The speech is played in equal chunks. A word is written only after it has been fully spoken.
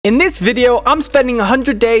In this video, I'm spending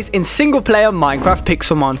 100 days in single-player Minecraft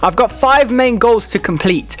Pixelmon. I've got 5 main goals to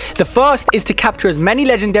complete. The first is to capture as many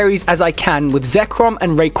legendaries as I can, with Zekrom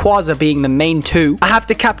and Rayquaza being the main 2. I have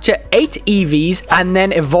to capture 8 Eevees and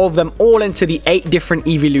then evolve them all into the 8 different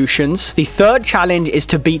evolutions. The third challenge is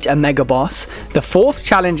to beat a mega boss. The fourth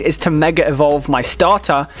challenge is to mega evolve my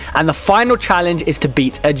starter. And the final challenge is to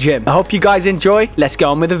beat a gym. I hope you guys enjoy. Let's get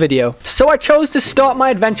on with the video. So I chose to start my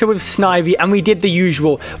adventure with Snivy, and we did the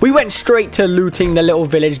usual. We went straight to looting the little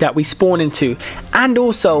village that we spawn into. And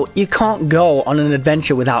also, you can't go on an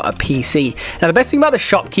adventure without a PC. Now, the best thing about the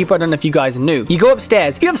shopkeeper, I don't know if you guys knew, you go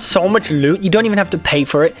upstairs, you have so much loot, you don't even have to pay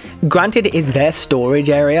for it. Granted, it is their storage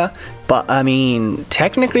area, but I mean,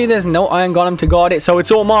 technically there's no iron golem to guard it, so it's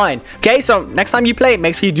all mine. Okay, so next time you play it,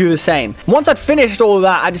 make sure you do the same. Once I'd finished all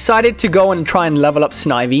that, I decided to go and try and level up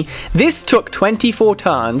Snivy. This took 24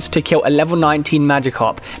 turns to kill a level 19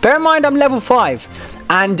 Magikarp. Bear in mind, I'm level 5.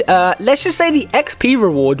 And let's just say the XP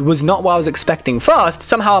reward was not what I was expecting. First,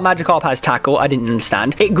 somehow a Magikarp has tackle. I didn't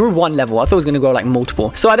understand. It grew 1 level. I thought it was going to grow like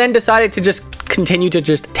multiple. So I then decided to just continue to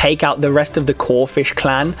just take out the rest of the core fish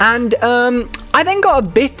clan. And I then got a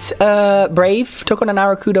bit brave. Took on an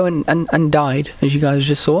Aracudo and died, as you guys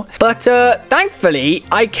just saw. But thankfully,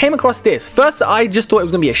 I came across this. First, I just thought it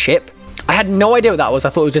was going to be a ship. I had no idea what that was. I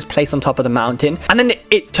thought it was just placed on top of the mountain. And then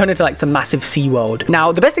it turned into like some massive sea world.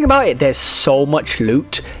 Now, the best thing about it, there's so much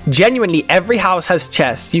loot. Genuinely, every house has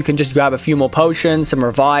chests. You can just grab a few more potions, some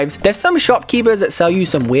revives. There's some shopkeepers that sell you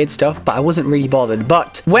some weird stuff, but I wasn't really bothered.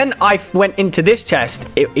 But when I went into this chest,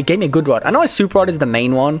 it gave me a good rod. I know a super rod is the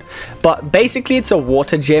main one, but basically it's a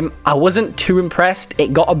water gym. I wasn't too impressed.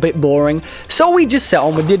 It got a bit boring. So we just set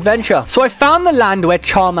on with the adventure. So I found the land where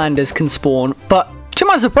Charmanders can spawn, but to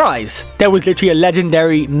my surprise, there was literally a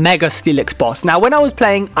legendary Mega Steelix boss. Now, when I was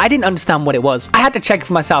playing, I didn't understand what it was. I had to check it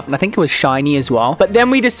for myself, and I think it was shiny as well. But then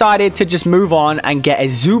we decided to just move on and get a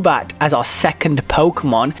Zubat as our second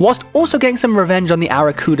Pokemon, whilst also getting some revenge on the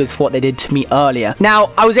Aracudas for what they did to me earlier.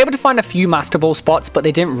 Now, I was able to find a few Master Ball spots, but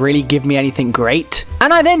they didn't really give me anything great.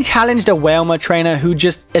 And I then challenged a Whalmer trainer who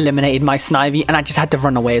just eliminated my Snivy, and I just had to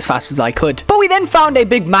run away as fast as I could. But we then found a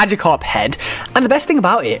big Magikarp head, and the best thing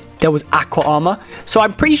about it, there was aqua armor. So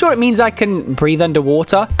I'm pretty sure it means I can breathe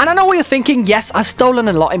underwater. And I know what you're thinking. Yes, I've stolen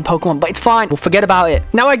a lot in Pokemon, but it's fine. We'll forget about it.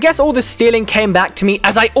 Now, I guess all the stealing came back to me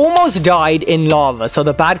as I almost died in lava. So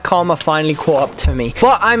the bad karma finally caught up to me.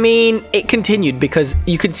 But I mean, it continued because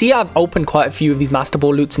you can see I've opened quite a few of these Master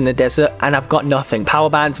Ball loots in the desert and I've got nothing. Power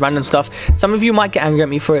bands, random stuff. Some of you might get angry at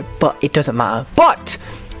me for it, but it doesn't matter. But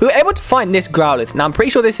we were able to find this Growlithe. Now, I'm pretty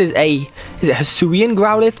sure this is it Hisuian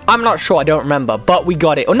Growlithe? I'm not sure, I don't remember, but we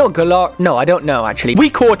got it. Oh, no, Galar. No, I don't know, actually. We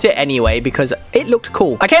caught it anyway because it looked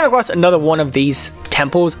cool. I came across another one of these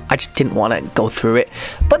temples. I just didn't want to go through it.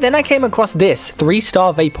 But then I came across this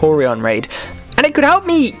 3-star Vaporeon raid. And it could help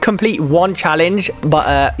me complete one challenge,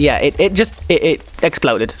 but yeah, it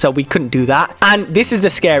exploded, so we couldn't do that. And this is the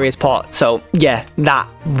scariest part. So yeah,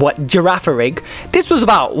 Girafarig. This was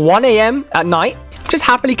about 1 AM at night. Just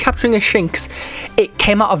happily capturing a Shinx. It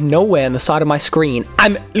came out of nowhere on the side of my screen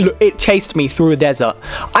and it chased me through a desert.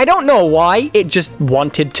 I don't know why. It just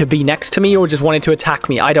wanted to be next to me or just wanted to attack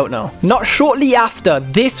me. I don't know. Not shortly after,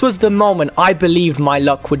 this was the moment I believed my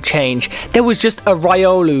luck would change. There was just a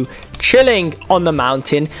Riolu chilling on the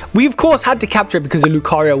mountain. We of course had to capture it because a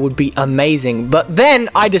Lucario would be amazing. But then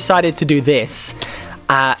I decided to do this.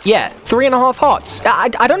 Yeah, 3.5 hearts. I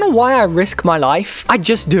don't know why I risk my life. I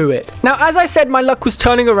just do it. Now, as I said, my luck was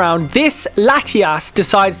turning around. This Latias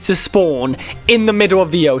decides to spawn in the middle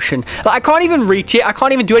of the ocean. Like, I can't even reach it. I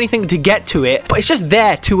can't even do anything to get to it. But it's just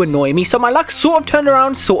there to annoy me. So my luck sort of turned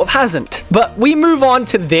around, sort of hasn't. But we move on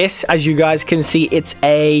to this. As you guys can see, it's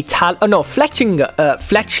a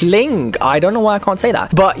Fletchling. I don't know why I can't say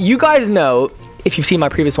that. But you guys know, if you've seen my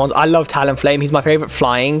previous ones, I love Talonflame. He's my favorite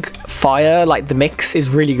flying fire. Like, the mix is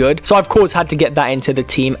really good. So I, of course, had to get that into the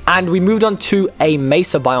team. And we moved on to a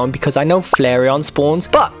Mesa biome because I know Flareon spawns.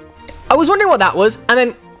 But I was wondering what that was. And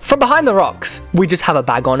then from behind the rocks, we just have a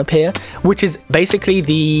Bagon appear, which is basically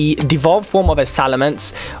the devolved form of a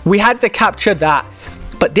Salamence. We had to capture that.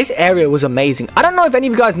 But this area was amazing. I don't know if any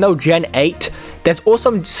of you guys know Gen 8. There's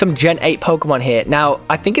also some Gen 8 Pokemon here. Now,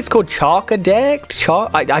 I think it's called Charcadex.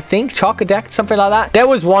 I think Charcadex, something like that. There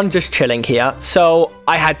was one just chilling here, so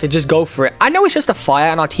I had to just go for it. I know it's just a fire,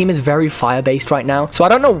 and our team is very fire-based right now, so I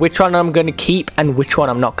don't know which one I'm going to keep and which one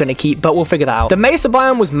I'm not going to keep, but we'll figure that out. The Mesa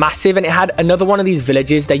biome was massive, and it had another one of these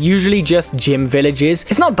villages. They're usually just gym villages.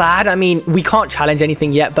 It's not bad. I mean, we can't challenge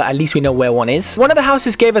anything yet, but at least we know where one is. One of the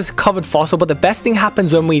houses gave us a covered fossil, but the best thing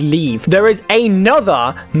happens when we leave. There is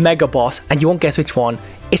another mega boss, and you won't guess which one.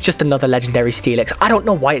 it's just another legendary Steelix. I don't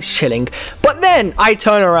know why it's chilling. But then I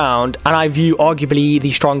turn around and I view arguably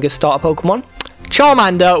the strongest starter Pokemon,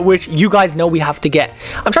 Charmander, which you guys know we have to get.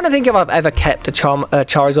 I'm trying to think if I've ever kept a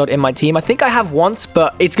Charizard in my team. I think I have once,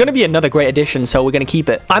 but it's going to be another great addition, so we're going to keep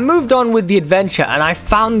it. I moved on with the adventure, and I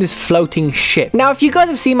found this floating ship. Now, if you guys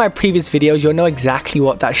have seen my previous videos, you'll know exactly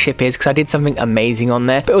what that ship is, because I did something amazing on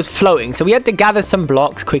there. But it was floating, so we had to gather some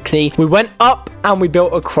blocks quickly. We went up, and we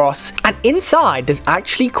built across. And inside, there's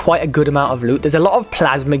actually quite a good amount of loot. There's a lot of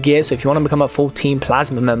plasma gear, so if you want to become a full team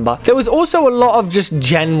plasma member. There was also a lot of just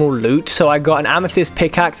general loot, so I got an amethyst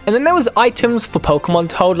pickaxe, and then there was items for Pokemon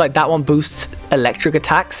to hold, like that one boosts electric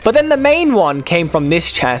attacks. But then the main one came from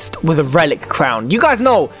this chest with a relic crown. You guys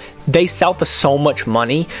know they sell for so much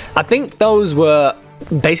money. I think those were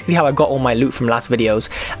basically how I got all my loot from last videos.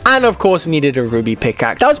 And of course we needed a ruby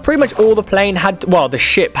pickaxe. That was pretty much all the plane had to, well, the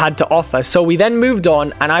ship had to offer. So we then moved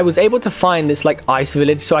on, and I was able to find this like ice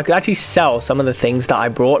village, so I could actually sell some of the things that I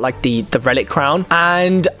brought, like the relic crown,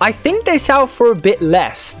 and I think they sell for a bit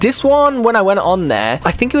less. This one, when I went on there,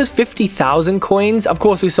 I think it was 50,000 coins. Of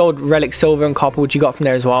course we sold relic silver and copper, which you got from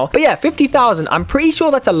there as well. But yeah, 50,000. I'm pretty sure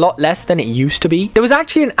that's a lot less than it used to be. There was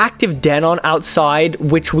actually an active den on outside,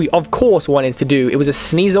 which we of course wanted to do. It was a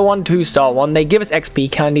Sneasel one, 2-star one. They give us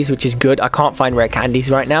XP candies, which is good. I can't find rare candies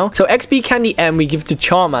right now. So XP candy M we give to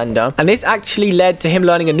Charmander, and this actually led to him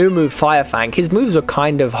learning a new move, Fire Fang. His moves were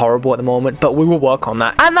kind of horrible at the moment, but we will work on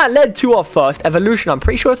that. And that led to our first evolution. I'm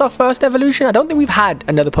pretty sure it's our first evolution. I don't think we've had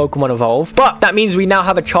another Pokemon evolve, but that means we now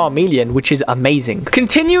have a Charmeleon, which is amazing.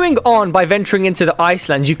 Continuing on by venturing into the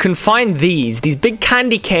Icelands, you can find these big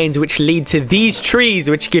candy canes, which lead to these trees,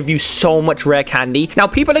 which give you so much rare candy. Now,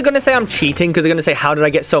 people are going to say I'm cheating, because they're going to say, how did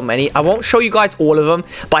I get so many? I won't show you guys all of them,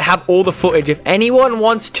 but I have all the footage if anyone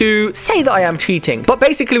wants to say that I am cheating. But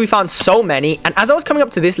basically we found so many, and as I was coming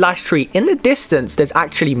up to this last tree, in the distance there's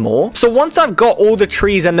actually more. So once I've got all the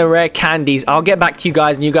trees and the rare candies, I'll get back to you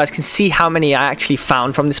guys and you guys can see how many I actually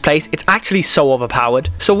found from this place. It's actually so overpowered.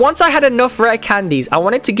 So once I had enough rare candies, I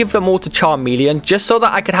wanted to give them all to Charmeleon, just so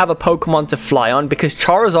that I could have a Pokemon to fly on, because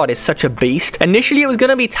Charizard is such a beast. Initially it was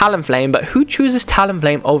going to be Talonflame, but who chooses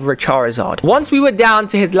Talonflame over a Charizard? Once we were down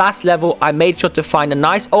to his last level, I made sure to find a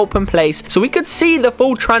nice open place so we could see the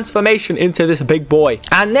full transformation into this big boy.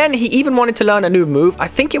 And then he even wanted to learn a new move. I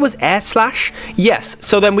think it was Air Slash. Yes,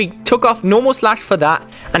 so then we took off normal slash for that,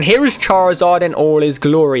 and here is Charizard in all his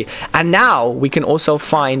glory. And now we can also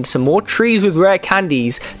find some more trees with rare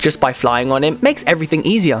candies just by flying on him. Makes everything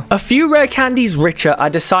easier. A few rare candies richer, I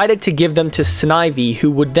decided to give them to Snivy,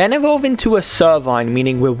 who would then evolve into a Servine,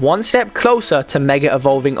 meaning we're one step closer to mega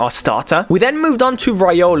evolving our starter. We then moved on to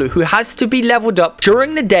Riolu, who has to be leveled up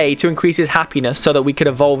during the day to increase his happiness so that we could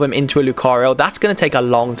evolve him into a Lucario. That's going to take a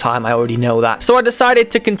long time, I already know that. So I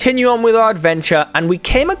decided to continue on with our adventure, and we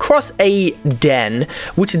came across a den,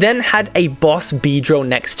 which then had a boss Beedrill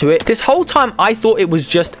next to it. This whole time I thought it was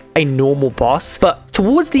just a normal boss, but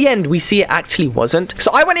towards the end we see it actually wasn't.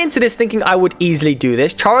 So I went into this thinking I would easily do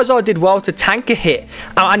this. Charizard did well to tank a hit.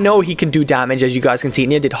 I know he can do damage, as you guys can see.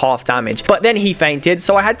 Nia did half damage, but then he fainted,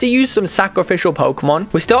 so I had to use some sacrificial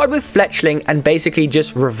Pokemon. We started with Fletchling and basically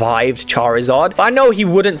just revived Charizard. I know he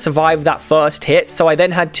wouldn't survive that first hit, so I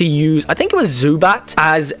then had to use, I think it was Zubat,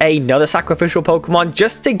 as another sacrificial Pokemon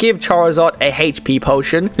just to give Charizard a HP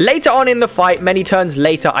potion. Later on in the fight, many turns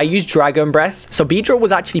later, I used Dragon Breath, so Beedrill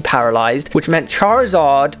was actually paralyzed, which meant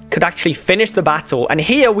Charizard could actually finish the battle. And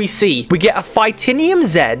here we see we get a Phytinium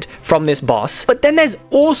Z from this boss, but then there's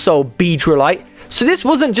also Beedrillite. So this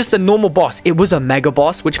wasn't just a normal boss, it was a mega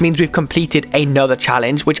boss, which means we've completed another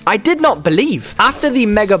challenge, which I did not believe. After the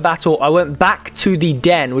mega battle, I went back to the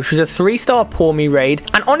den, which was a 3-star Pour Me raid,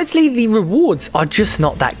 and honestly the rewards are just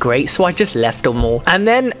not that great, so I just left them all. And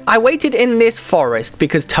then I waited in this forest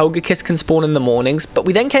because Togekiss can spawn in the mornings, but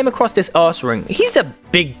we then came across this Ursaring. He's a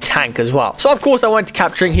big tank as well, so of course I went to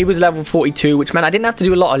capturing. He was level 42, which meant I didn't have to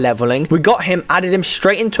do a lot of leveling. We got him, added him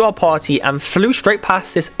straight into our party, and flew straight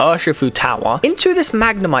past this Urshifu tower into this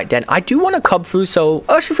Magnemite den. I do want a Kubfu, so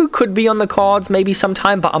Urshifu could be on the cards maybe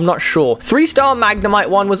sometime, but I'm not sure. 3-star Magnemite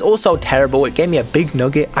one was also terrible. It gave me a big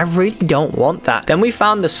nugget. I really don't want that. Then we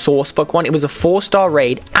found the Source Book one. It was a 4-star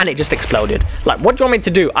raid, and it just exploded. Like, what do you want me to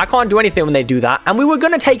do? I can't do anything when they do that, and we were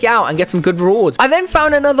gonna take it out and get some good rewards. I then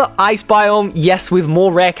found another ice biome, yes, with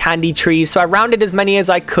more rare candy trees, so I rounded as many as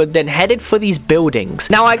I could, then headed for these buildings.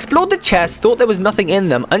 Now, I explored the chests, thought there was nothing in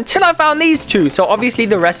them, until I found these two, so obviously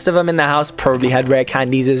the rest of them in the house probably had rare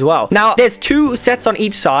candies as well. Now, there's 2 sets on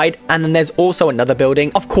each side, and then there's also another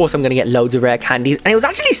building. Of course, I'm going to get loads of rare candies, and it was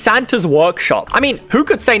actually Santa's workshop. I mean, who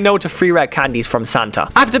could say no to free rare candies from Santa?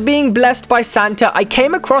 After being blessed by Santa, I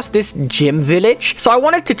came across this gym village, so I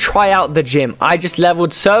wanted to try out the gym. I just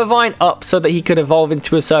leveled Servine up so that he could evolve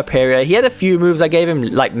into a Serperior. He had a few moves. I gave him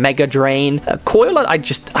like Mega Drain. Coil, I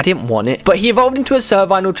didn't want it, but he evolved into a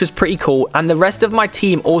Servine, which was pretty cool, and the rest of my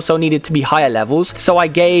team also needed to be higher levels, so I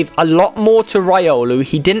gave a lot more to Riolu.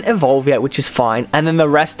 He didn't evolve yet, which is fine, and then the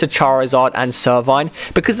rest to Charizard and Servine,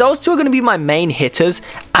 because those 2 are going to be my main hitters,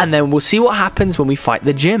 and then we'll see what happens when we fight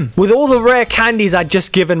the gym. With all the rare candies I'd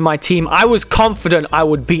just given my team, I was confident I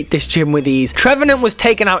would beat this gym with ease. Trevenant was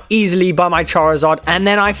taken out easily by my Charizard, and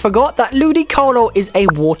then I forgot that Ludicolo is a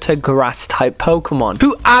water grass type Pokemon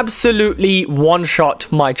who absolutely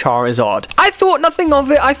one-shot my Charizard. I thought nothing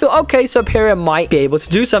of it. I thought, okay, Serperior might be able to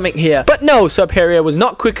do something here, but no, Serperior was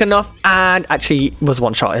not quick enough and actually was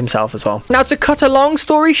one-shot himself as well. Now, to cut a long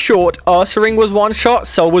story short, Ursaring was one-shot,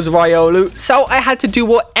 so was Riolu, so I had to do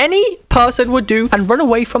what any person would do and run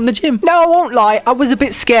away from the gym. Now, I won't lie, I was a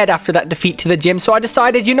bit scared after that defeat to the gym, so I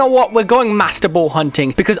decided, you know what, we're going Master Ball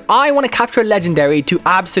hunting because I want to capture a Legendary to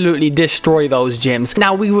absolutely destroy those gyms.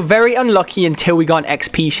 Now, we were very unlucky until we got an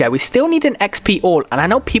XP share. We still need an XP all, and I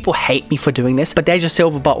know people hate me for doing this, but there's your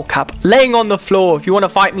silver bottle cap laying on the floor. If you want to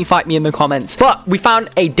fight me in the comments. But we found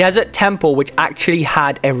a desert temple which actually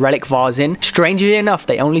had a relic vase in. Strangely enough,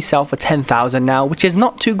 they only sell for 10,000 now, which is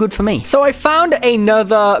not too good for me. So I found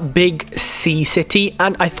another big sea city,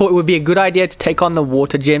 and I thought it would be a good idea to take on the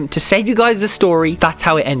water gym. To save you guys the story, that's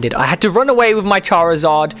how it ended. I had to run away with my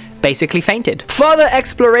Charizard, basically fainted. Further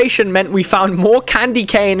exploration meant we found more candy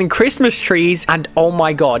cane and Christmas trees, and oh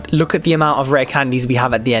my god, look at the amount of rare candies we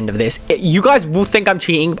have at the end of this. You guys will think I'm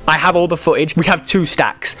cheating. I have all the footage. We have 2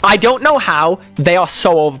 stacks. I don't know how. They are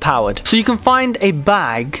so overpowered. So you can find a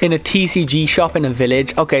bag in a TCG shop in a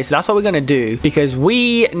village. Okay, so that's what we're gonna do because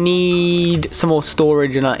we need some more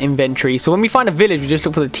storage in our inventory. So when we find a village, we just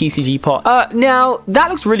look for the TCG pot. Now that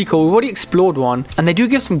looks really cool. We've already explored one, and they do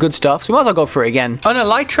give some good stuff, so we might as well go for it again. An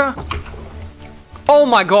Elytra. Oh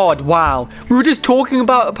my god, wow. We were just talking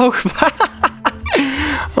about a Pokemon.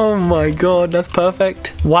 Oh my god, that's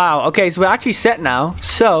perfect. Wow, okay, so we're actually set now.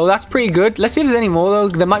 So that's pretty good. Let's see if there's any more though.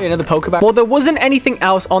 There might be another Pokeball. Well, there wasn't anything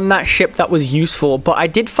else on that ship that was useful, but I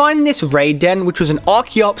did find this raid den, which was an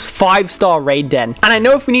Archeops 5-star raid den. And I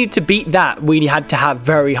know if we needed to beat that, we had to have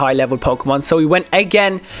very high level Pokemon. So we went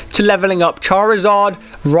again to leveling up Charizard,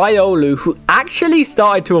 Riolu, who actually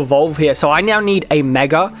started to evolve here. So I now need a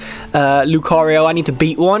Mega Lucario. I need to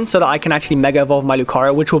beat one so that I can actually Mega Evolve my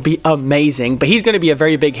Lucario, which will be amazing. But he's going to be a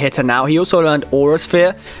very big hitter now. He also learned Aura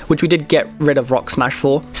Sphere, which we did get rid of Rock Smash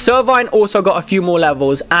for. Servine also got a few more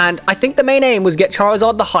levels, and I think the main aim was get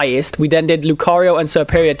Charizard the highest. We then did Lucario and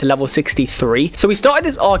Serperior to level 63. So we started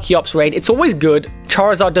this Archeops raid. It's always good.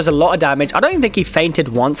 Charizard does a lot of damage. I don't even think he fainted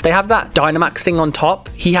once. They have that Dynamax thing on top.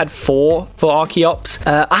 He had 4 for Archeops.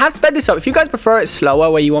 I have sped this up. If you guys prefer it slower,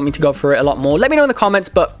 where you want me to go through it a lot more, let me know in the comments,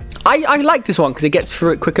 but I like this one because it gets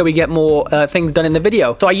through it quicker. We get more things done in the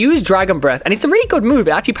video. So I used Dragon Breath, and it's a really good move.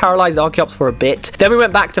 It actually paralyzed Archeops for a bit. Then we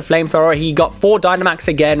went back to Flamethrower. He got 4 Dynamax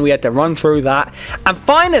again. We had to run through that. And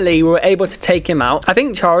finally, we were able to take him out. I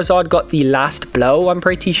think Charizard got the last blow, I'm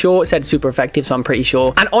pretty sure. It said super effective, so I'm pretty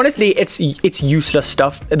sure. And honestly, it's useless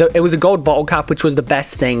stuff. It was a gold bottle cap, which was the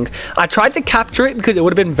best thing. I tried to capture it because it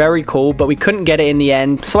would have been very cool, but we couldn't get it in the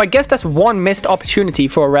end. So I guess that's one missed opportunity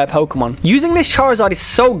for a rare Pokemon. Using this Charizard is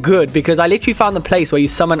so good because I literally found the place where you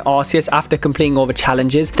summon Arceus after completing all the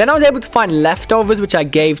challenges. Then I was able to find leftovers, which I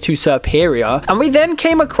gave to Serperior. And we then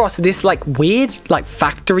came across this like weird like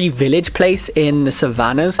factory village place in the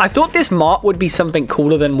savannas. I thought this mart would be something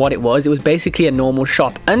cooler than what it was. It was basically a normal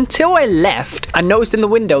shop until I left and noticed in the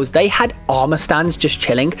windows they had armor stands just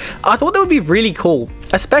chilling. I thought that would be really cool,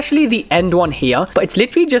 especially the end one here, but it's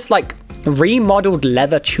literally just like remodeled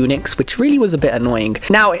leather tunics, which really was a bit annoying.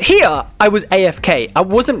 Now here I was AFK. I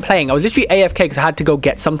wasn't playing. I was literally AFK because I had to go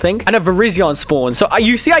get something, and a Virizion spawned. So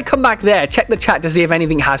you see I come back there, check the chat to see if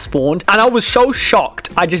anything has spawned, and I was so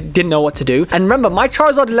shocked. I just didn't know what to do. And remember, my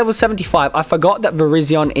Charizard is level 75. I forgot that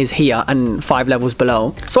Virizion is here and 5 levels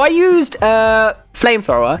below. So I used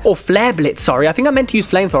Flamethrower, or Flare Blitz, sorry. I think I meant to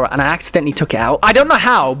use Flamethrower and I accidentally took it out. I don't know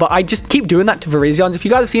how, but I just keep doing that to Virizions. If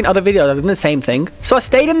you guys have seen other videos, I've done the same thing. So I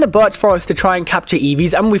stayed in the birch forest to try and capture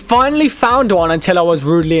Eevees, and we finally found one until I was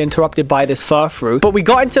rudely interrupted by this Furfrou. But we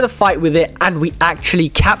got into the fight with it and we actually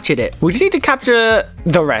captured it. We just need to capture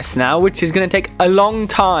the rest now, which is going to take a long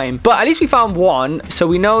time. But at least we found one, so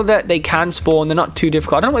we know that they can spawn. They're not too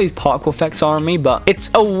difficult. I don't know what these particle effects are on me, but it's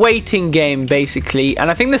a waiting game, basically.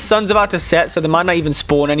 And I think the sun's about to set, so they might not even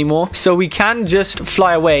spawn anymore. So we can just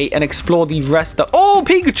fly away and explore the rest of... Oh,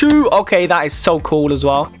 Pikachu! Okay, that is so cool as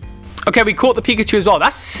well. Okay, we caught the Pikachu as well.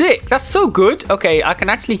 That's sick. That's so good. Okay, I can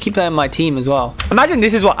actually keep that in my team as well. Imagine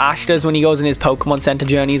this is what Ash does when he goes in his Pokemon Center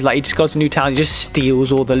journeys. Like, he just goes to new towns, he just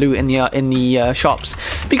steals all the loot in the shops.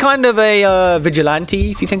 Be kind of a vigilante,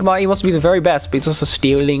 if you think about it. He wants to be the very best, but he's also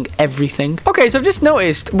stealing everything. Okay, so I've just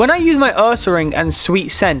noticed, when I use my Ursaring and Sweet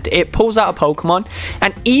Scent, it pulls out a Pokemon,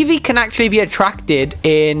 and Eevee can actually be attracted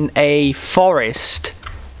in a forest.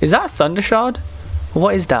 Is that a Thunder Shard?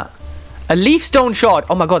 What is that? A Leaf Stone Shard.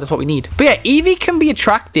 Oh my god, that's what we need. But yeah, Eevee can be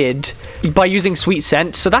attracted by using Sweet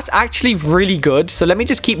Scent. So that's actually really good. So let me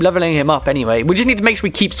just keep leveling him up anyway. We just need to make sure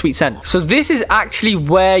we keep Sweet Scent. So this is actually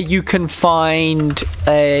where you can find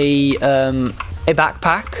a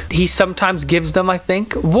backpack. He sometimes gives them, I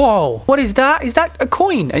think. Whoa. What is that? Is that a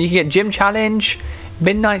coin? And you can get Gym Challenge,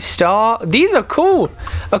 Midnight Star. These are cool.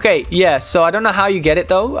 Okay, yeah, so I don't know how you get it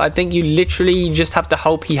though. I think you literally just have to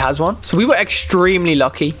hope he has one. So we were extremely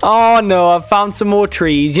lucky. Oh no, I've found some more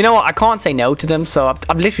trees. You know what? I can't say no to them, so I've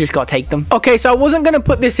literally just got to take them. Okay, so I wasn't going to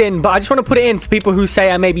put this in, but I just want to put it in for people who say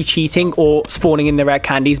I may be cheating or spawning in the rare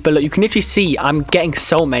candies. But look, you can literally see I'm getting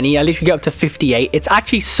so many. I literally get up to 58. It's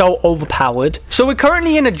actually so overpowered. So we're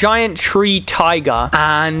currently in a giant tree taiga,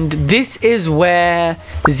 and this is where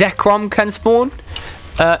Zekrom can spawn.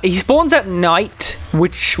 He spawns at night,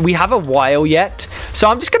 which we have a while yet. So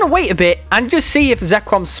I'm just going to wait a bit and just see if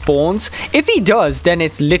Zekrom spawns. If he does, then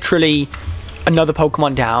it's literally another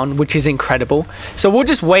Pokemon down, which is incredible. So we'll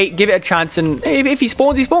just wait, give it a chance, and if he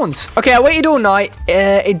spawns, he spawns. Okay, I waited all night.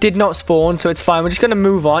 It did not spawn, so it's fine. We're just going to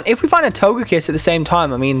move on. If we find a Togekiss at the same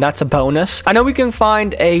time, I mean, that's a bonus. I know we can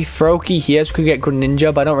find a Froakie here, so we could get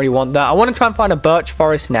Greninja, but I don't really want that. I want to try and find a Birch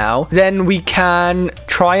Forest now. Then we can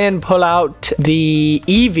try and pull out the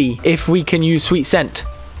Eevee if we can use Sweet Scent.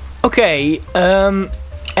 Okay,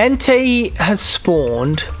 Entei has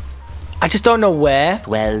spawned. I just don't know where.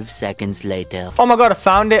 12 seconds later. Oh my god, I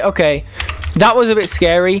found it. Okay. That was a bit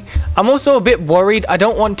scary. I'm also a bit worried. I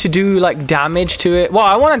don't want to do like damage to it. Well,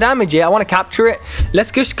 I want to damage it. I want to capture it.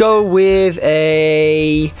 Let's just go with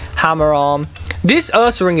a Hammer Arm. This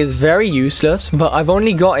Ursaring is very useless, but I've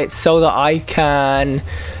only got it so that I can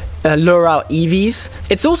lure out Eevees.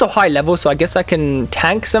 It's also high level, so I guess I can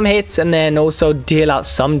tank some hits and then also deal out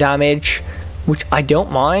some damage, which I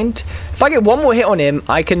don't mind. If I get one more hit on him,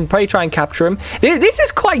 I can probably try and capture him. This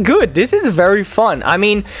is quite good. This is very fun. I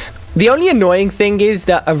mean, the only annoying thing is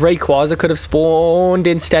that a Rayquaza could have spawned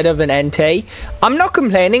instead of an Entei. I'm not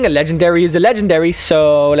complaining. A Legendary is a Legendary,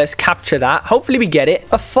 so let's capture that. Hopefully we get it.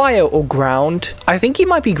 A Fire or Ground. I think he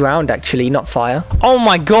might be Ground, actually, not Fire. Oh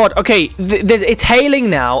my god. Okay, it's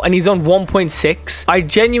hailing now, and he's on 1.6. I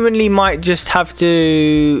genuinely might just have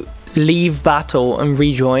to leave battle and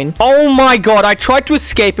rejoin. Oh my god, I tried to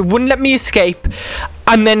escape. It wouldn't let me escape.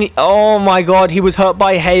 And then, oh my god, he was hurt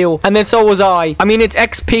by hail. And then so was I. I mean, it's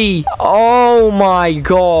XP. Oh my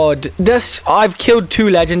god. I've killed 2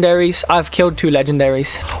 Legendaries. I've killed 2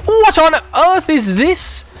 Legendaries. What on earth is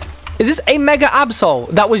this? Is this a Mega Absol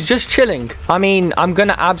that was just chilling? I mean, I'm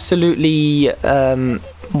gonna absolutely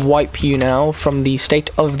wipe you now from the state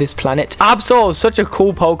of this planet. Absol is such a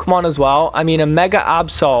cool Pokemon as well. I mean, a Mega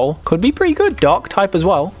Absol could be pretty good. Dark type as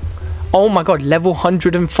well. Oh my god, level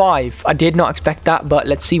 105. I did not expect that, but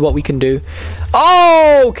let's see what we can do.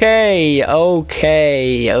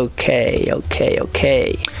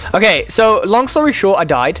 Okay, so long story short, I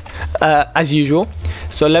died, as usual.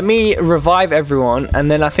 So let me revive everyone,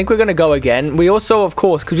 and then I think we're going to go again. We also, of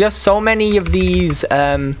course, because we have so many of these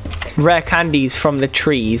rare candies from the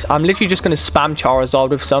trees, I'm literally just going to spam Charizard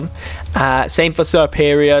with some. Same for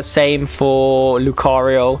Serperior, same for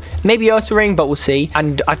Lucario. Maybe Ursaring, but we'll see.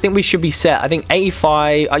 And I think we should be set. I think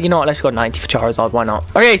 85. You know what? Let's go 90 for Charizard. Why not?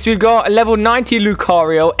 Okay, so we've got a level 90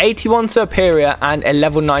 Lucario, 81 Serperior, and a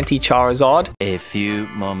level 90 Charizard. A few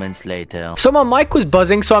moments later. So my mic was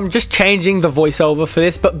buzzing, so I'm just changing the voiceover for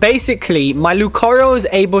this. But basically, my Lucario is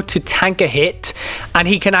able to tank a hit, and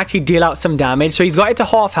he can actually deal out some damage. So he's got it to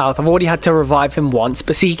half health. I've already had to revive him once,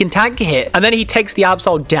 but see, he can tank a hit, and then he takes the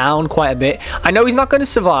Absol down quite a bit. I know he's not going to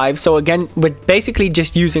survive, so again, we're basically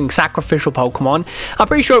just using sacrificial Pokemon. I'm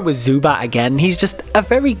pretty sure it was Zubat again. He's just a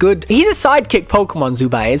very good... He's a sidekick Pokemon,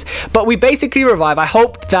 Zubat is, but we basically revive. I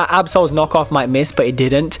hoped that Absol's knockoff might miss, but it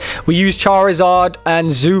didn't. We used Charizard and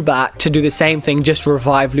Zubat to do the same thing, just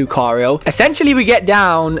revive Lucario. Essentially, we get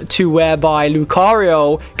down to whereby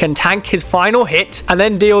Lucario can tank his final hit and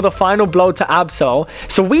then deal the final blow to Absol.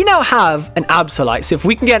 So we now have an Absolite. So if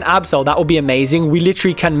we can get an Absol, that would be amazing. We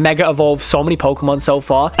literally can Mega Evolve so many Pokemon so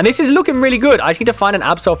far. And this is looking really good. I just need to find an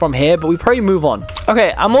Absol from here, but we probably move on.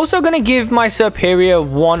 Okay, I'm also going to give my Superior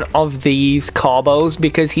one of these Carbos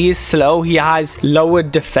because he is slow. He has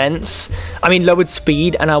lowered defense. I mean, lowered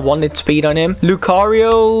speed, and I wanted speed on him.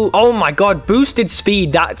 Lucario, oh my god, boosted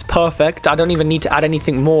speed. That's perfect. I don't even need to add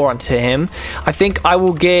anything more onto him. I think I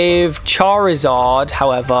will give Charizard,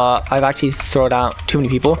 however, I've actually thrown out too many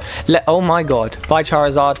people. Oh my god, bye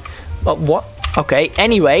Charizard. What? Okay,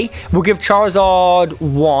 anyway, we'll give Charizard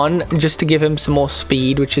 1 just to give him some more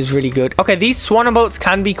speed, which is really good. Okay, these Swanaboats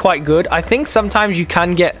can be quite good. I think sometimes you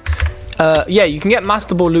can get, yeah, you can get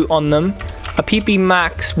Master Ball loot on them. A PP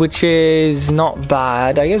Max, which is not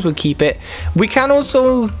bad. I guess we'll keep it. We can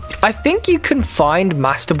also, I think you can find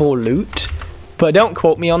Master Ball loot, but don't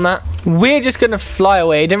quote me on that. We're just gonna fly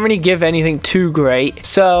away. It didn't really give anything too great,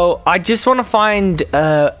 so I just want to find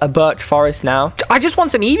a birch forest now. I just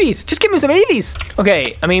want some Eevees. Just give me some Eevees.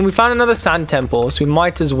 Okay, I mean, we found another sand temple, so we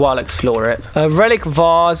might as well explore it. A relic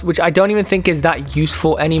vase, which I don't even think is that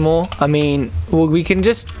useful anymore. I mean, well, we can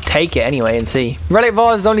just take it anyway and see. Relic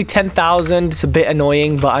vase is only 10,000. It's a bit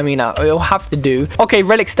annoying, but I mean, it'll have to do. Okay,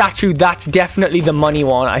 relic statue, that's definitely the money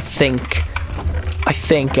one, I think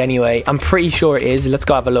anyway. I'm pretty sure it is. Let's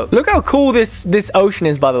go have a look. Look how cool this ocean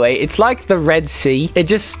is, by the way. It's like the Red Sea. It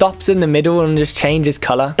just stops in the middle and just changes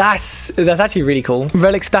color. That's actually really cool.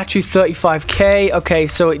 Relic statue 35k. Okay,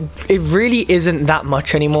 so it really isn't that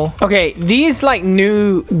much anymore. Okay, these like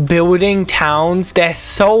new building towns, they're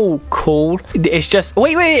so cool. It's just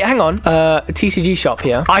wait, hang on. TCG shop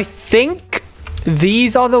here. I think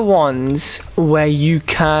these are the ones where you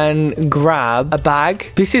can grab a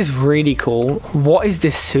bag. This is really cool. What is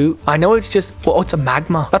this suit? I know it's just, well, it's a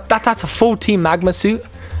magma. That's a full team magma suit.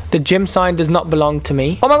 The gym sign does not belong to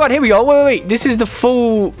me. Oh my god, here we go. Wait. This is the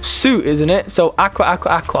full suit, isn't it? So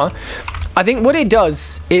aqua. I think what it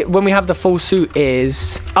does, when we have the full suit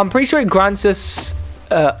is, I'm pretty sure it grants us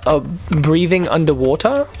breathing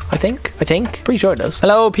underwater. I think. Pretty sure it does.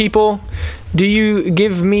 Hello, people. Do you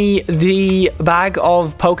give me the bag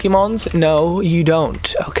of Pokemons? No, you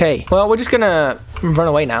don't. Okay. Well, we're just gonna run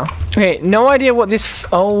away now. Okay, no idea what this...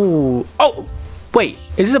 Oh, wait.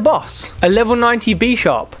 Is this a boss? A level 90 B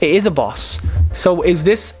shop. It is a boss. So is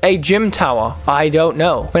this a gym tower? I don't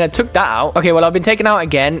know. When I took that out. Okay, well, I've been taken out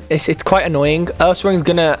again. It's quite annoying. Earthring's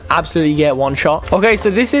gonna absolutely get one shot. Okay, so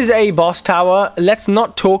this is a boss tower. Let's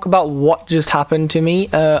not talk about what just happened to me.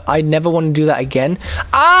 I never want to do that again.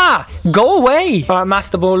 Ah! Go away! All right,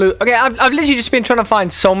 Master Ball loot. Okay, I've literally just been trying to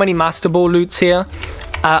find so many Master Ball loots here.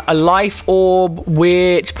 A life orb,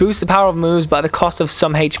 which boosts the power of moves, but at the cost of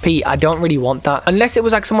some HP. I don't really want that. Unless it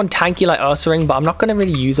was like someone tanky like Ursaring, but I'm not going to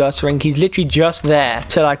really use Ursaring. He's literally just there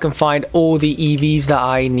till I can find all the Eevees that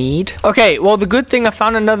I need. Okay, well, the good thing, I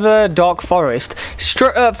found another Dark Forest.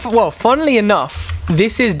 Well, funnily enough,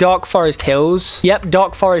 this is Dark Forest Hills. Yep,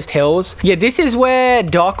 Dark Forest Hills. Yeah, this is where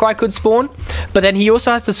Darkrai could spawn, but then he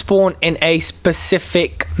also has to spawn in a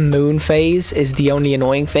specific moon phase is the only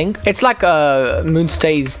annoying thing. It's like a moon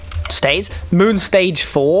Moon Stage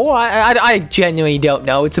 4? I genuinely don't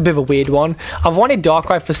know. It's a bit of a weird one. I've wanted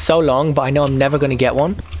Darkrai for so long, but I know I'm never going to get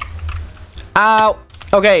one. Ow.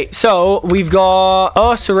 Okay, so we've got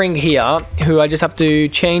Ursaring here, who I just have to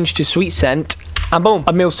change to Sweet Scent. And boom,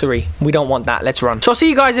 a Milcery. We don't want that. Let's run. So I'll see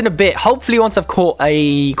you guys in a bit. Hopefully once I've caught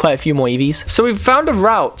quite a few more Eevees. So we've found a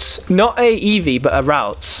Routes. Not a Eevee, but a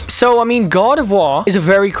Routes. So, I mean, Gardevoir is a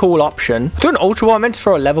very cool option. Through an Ultra Ball, I meant to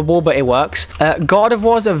throw a Level Ball, but it works.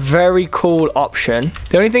 Gardevoir is a very cool option.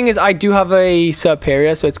 The only thing is I do have a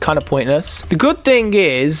Superior, so it's kind of pointless. The good thing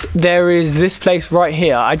is there is this place right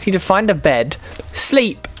here. I just need to find a bed,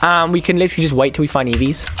 sleep, and we can literally just wait till we find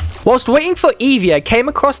Eevees. Whilst waiting for Eevee, I came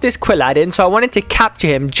across this Quilladin, so I wanted to capture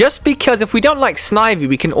him just because if we don't like Snivy,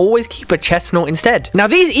 we can always keep a Chestnut instead. Now,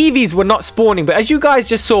 these Eevees were not spawning, but as you guys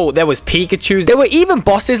just saw, there was Pikachus. There were even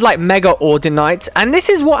bosses like Mega Ordinites, and this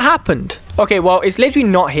is what happened. Okay, well, it's literally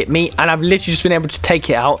not hit me, and I've literally just been able to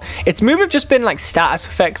take it out. Its move have just been like status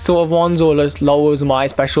effects sort of ones, or as low as my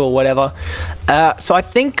special or whatever. So I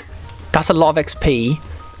think that's a lot of XP.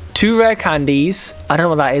 2 rare candies. I don't know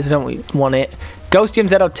what that is. I don't want it. Ghost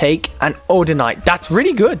Gems that I'll take, and Odinite. That's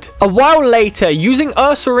really good. A while later, using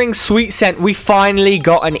Ursaring's Sweet Scent, we finally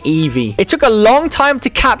got an Eevee. It took a long time to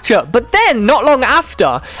capture, but then, not long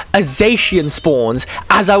after, a Zacian spawns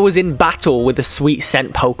as I was in battle with the Sweet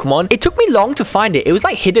Scent Pokemon. It took me long to find it. It was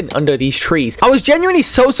like hidden under these trees. I was genuinely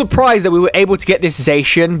so surprised that we were able to get this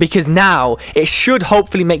Zacian, because now it should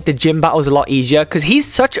hopefully make the gym battles a lot easier, because he's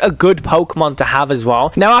such a good Pokemon to have as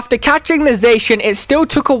well. Now, after catching the Zacian, it still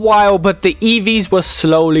took a while, but the Eevees were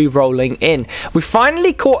slowly rolling in. We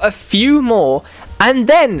finally caught a few more, and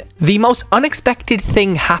then the most unexpected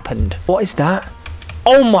thing happened. What is that?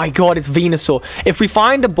 Oh my god, it's Venusaur. If we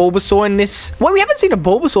find a Bulbasaur in this... Well, we haven't seen a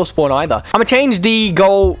Bulbasaur spawn either. I'm going to change the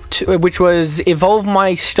goal, which was evolve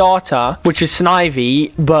my starter, which is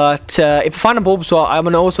Snivy. But if I find a Bulbasaur, I'm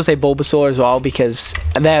going to also say Bulbasaur as well, because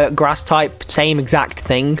they're grass type, same exact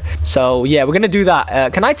thing. So yeah, we're going to do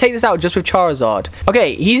that. Can I take this out just with Charizard?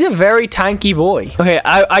 Okay, he's a very tanky boy. Okay,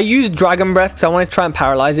 I used Dragon Breath because I wanted to try and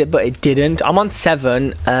paralyze it, but it didn't. I'm on 7.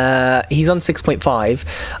 He's on 6.5.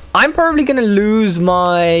 I'm probably going to lose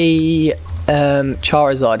my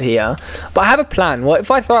Charizard here. But I have a plan. What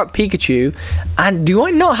if I throw out Pikachu? And do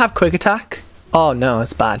I not have Quick Attack? Oh, no,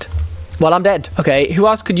 that's bad. Well, I'm dead. Okay, who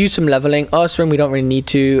else could use some leveling? Ursaring, we don't really need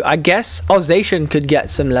to. I guess Zacian could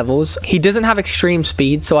get some levels. He doesn't have extreme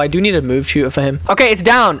speed, so I do need a move shooter for him. Okay, it's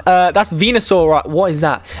down. That's Venusaur. What is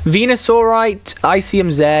that? Venusaurite,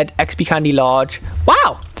 ICMZ, XP Candy Large.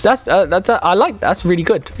 Wow, I like that. That's really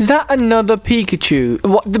good. Is that another Pikachu?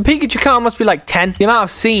 What, the Pikachu count must be like 10. The amount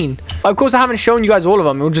I've seen. Of course, I haven't shown you guys all of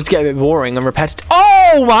them. It'll just get a bit boring and repetitive.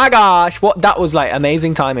 Oh my gosh, what? That was like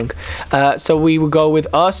amazing timing. So we will go with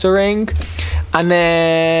Ursaring. And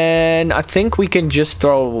then I think we can just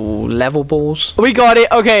throw level balls. We got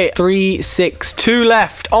it. Okay, 3, 6, 2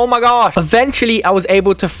 left. Oh my gosh. Eventually, I was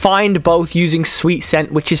able to find both using Sweet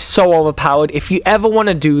Scent, which is so overpowered. If you ever want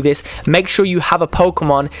to do this, make sure you have a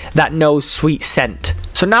Pokemon that knows Sweet Scent.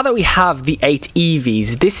 So now that we have the 8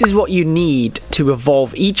 Eevees, this is what you need to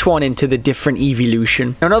evolve each one into the different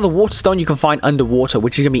evolution. Now, another water stone you can find underwater,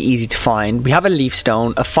 which is going to be easy to find. We have a leaf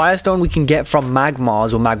stone. A fire stone we can get from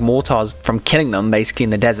magmars or magmortars from killing them basically in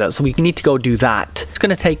the desert. So we need to go do that. It's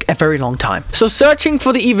going to take a very long time. So searching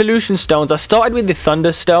for the evolution stones, I started with the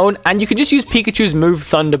thunder stone, and you can just use Pikachu's move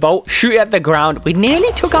Thunderbolt, shoot it at the ground. We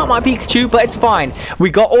nearly took out my Pikachu, but it's fine.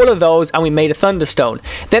 We got all of those and we made a thunder stone.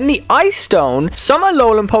 Then the ice stone, some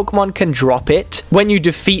alolan Pokemon can drop it when you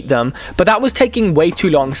defeat them, but that was taking way too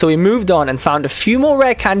long, so we moved on and found a few more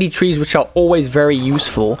rare candy trees, which are always very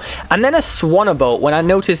useful, and then a Swanabolt when I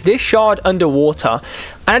noticed this shard underwater.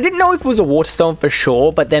 And I didn't know if it was a water stone for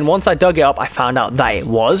sure, but then once I dug it up, I found out that it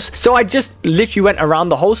was. So I just literally went around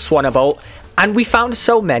the whole Swanabolt, and we found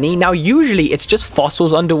so many. Now, usually it's just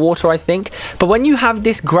fossils underwater, I think. But when you have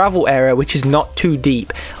this gravel area, which is not too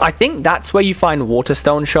deep, I think that's where you find water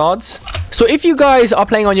stone shards. So if you guys are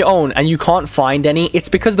playing on your own and you can't find any, it's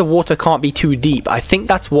because the water can't be too deep. I think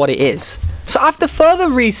that's what it is. So after further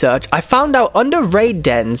research, I found out under raid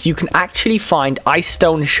dens, you can actually find ice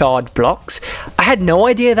stone shard blocks. I had no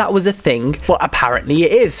idea that was a thing, but apparently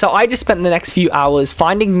it is. So I just spent the next few hours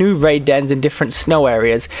finding new raid dens in different snow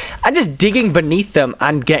areas and just digging beneath them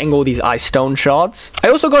and getting all these ice stone shards. I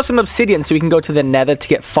also got some obsidian so we can go to the nether to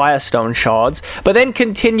get firestone shards, but then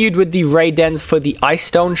continued with the raid dens for the ice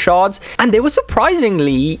stone shards, and they were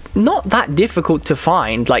surprisingly not that difficult to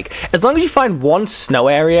find. Like, as long as you find one snow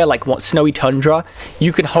area, like what snowy tundra,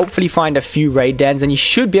 you can hopefully find a few raid dens and you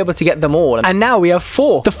should be able to get them all. And now we have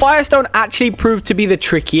 4. The firestone actually proved to be the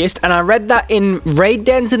trickiest, and I read that in raid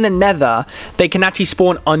dens in the nether, they can actually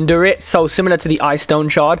spawn under it, so similar to the ice stone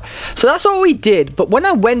shard. So that's what we did, but when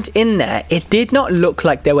I went in there, it did not look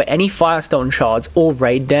like there were any firestone shards or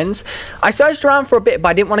raid dens. I searched around for a bit, but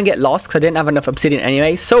I didn't want to get lost because I didn't have enough obsidian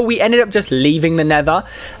anyway, so we ended up just leaving the nether.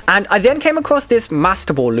 And I then came across this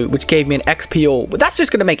master ball loot, which gave me an XP ore, but that's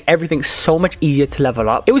just going to make everything so much easier to level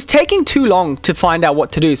up. It was taking too long to find out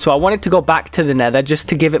what to do, so I wanted to go back to the nether just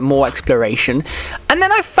to give it more exploration. And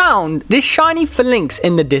then I found this shiny Phalanx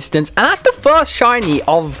in the distance, and that's the first shiny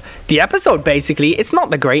of the episode basically. It's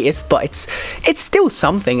not the greatest, but it's still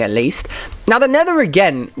something at least. Now the nether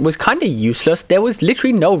again was kind of useless. There was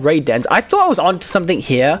literally no raid dens. I thought I was onto something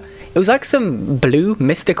here. It was like some blue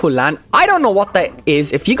mystical land. I don't know what that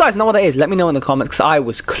is. If you guys know what that is, let me know in the comments, because I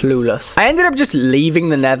was clueless. I ended up just leaving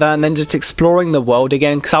the nether and then just exploring the world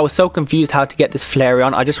again because I was so confused how to get this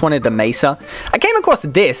Flareon. I just wanted a Mesa. I came across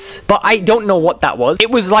this, but I don't know what that was. It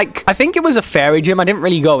was like, I think it was a fairy gym. I didn't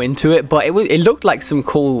really go into it, but it looked like some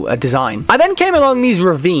cool design. I then came along these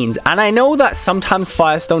ravines, and I know that sometimes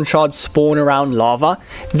firestone shards spawn around lava.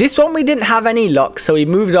 This one we didn't have any luck, so we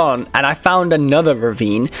moved on and I found another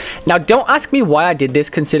ravine. Now don't ask me why I did this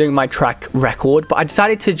considering my track record, but I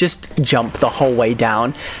decided to just jump the whole way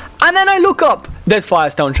down. And then I look up, there's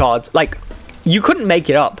firestone shards. Like, you couldn't make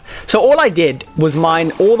it up. So all I did was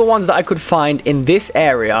mine all the ones that I could find in this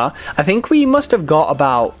area. I think we must have got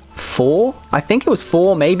about 4. I think it was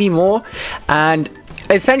 4, maybe more. And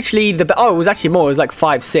essentially, it was actually more. It was like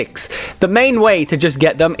 5, 6. The main way to just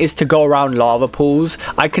get them is to go around lava pools.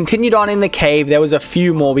 I continued on in the cave. There was a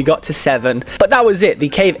few more. We got to 7. But that was it. The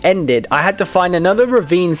cave ended. I had to find another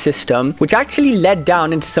ravine system, which actually led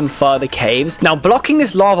down into some further caves. Now, blocking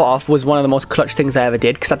this lava off was one of the most clutch things I ever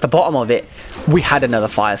did, because at the bottom of it, we had another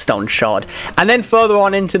firestone shard. And then further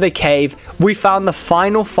on into the cave, we found the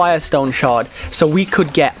final firestone shard, so we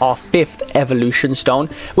could get our 5th evolution stone.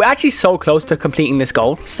 We're actually so close to completing this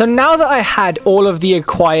goal. So now that I had all of the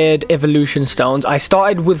acquired evolution stones, I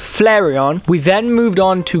started with Flareon. We then moved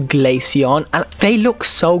on to Glaceon, and they look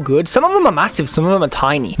so good. Some of them are massive, some of them are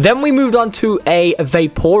tiny. Then we moved on to a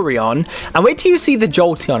Vaporeon, and wait till you see the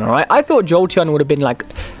Jolteon, alright? I thought Jolteon would have been like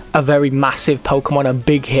a very massive Pokemon, a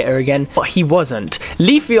big hitter again, but he wasn't.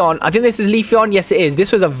 Leafeon, I think this is Leafeon. Yes, it is.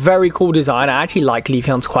 This was a very cool design. I actually like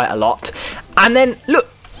Leafeons quite a lot. And then, look,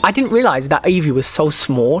 I didn't realize that Eevee was so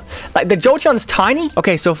small. Like, the Jolteon's tiny.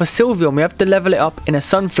 Okay, so for Sylveon, we have to level it up in a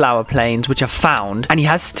Sunflower Plains, which I found. And he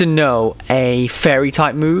has to know a Fairy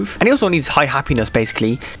type move. And he also needs High Happiness,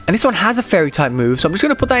 basically. And this one has a Fairy type move. So I'm just going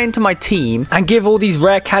to put that into my team and give all these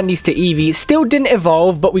rare candies to Eevee. It still didn't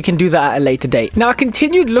evolve, but we can do that at a later date. Now, I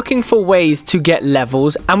continued looking for ways to get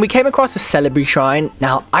levels. And we came across a Celebi Shrine.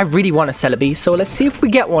 Now, I really want a Celebi. So let's see if we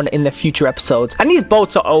get one in the future episodes. And these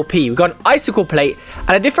bolts are OP. We got an Icicle Plate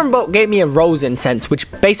and a different bolt gave me a Rose Incense, which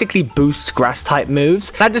basically boosts grass type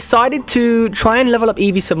moves. And I decided to try and level up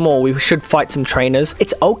Eevee some more. We should fight some trainers.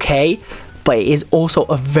 It's okay, but it is also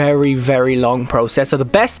a very, very long process. So the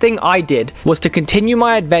best thing I did was to continue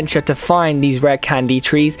my adventure to find these rare candy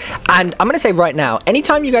trees. And I'm going to say right now,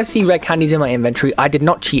 anytime you guys see rare candies in my inventory, I did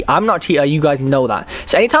not cheat. I'm not a cheater. You guys know that.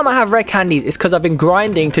 So anytime I have rare candies, it's because I've been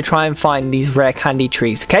grinding to try and find these rare candy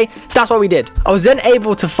trees. Okay, so that's what we did. I was then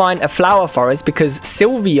able to find a flower forest because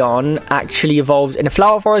Sylveon actually evolves in a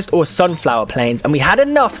flower forest or sunflower plains. And we had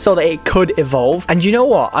enough so that it could evolve. And you know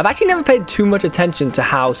what? I've actually never paid too much attention to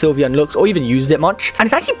how Sylveon looks or even used it much, and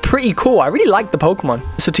it's actually pretty cool. I really like the Pokemon.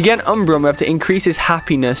 So to get Umbreon, we have to increase his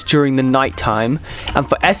happiness during the nighttime, and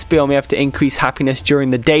for Espeon, we have to increase happiness during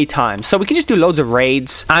the daytime. So we can just do loads of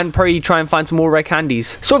raids and probably try and find some more rare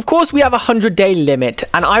candies. So of course we have a 100-day limit,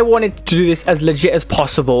 and I wanted to do this as legit as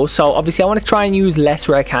possible. So obviously I want to try and use less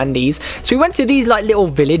rare candies. So we went to these like little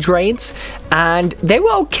village raids, and they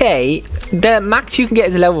were okay. The max you can get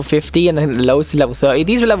is a level 50, and I think the lowest is level 30.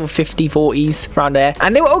 These were level 50, 40s around there,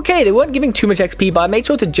 and they were okay. They weren't giving too much XP, but I made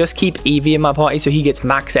sure to just keep Eevee in my party so he gets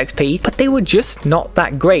max XP. But they were just not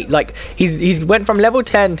that great. Like, he's went from level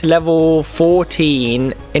 10 to level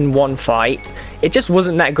 14 in one fight. It just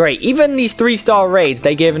wasn't that great. Even these 3-star raids,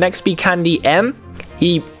 they gave an XP candy M.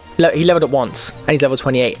 He leveled up once, and he's level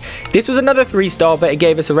 28. This was another 3-star, but it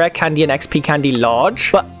gave us a rare candy and XP candy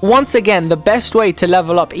large. But once again, the best way to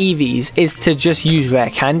level up Eevees is to just use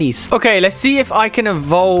rare candies. Okay, let's see if I can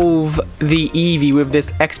evolve the Eevee with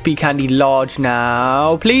this XP candy large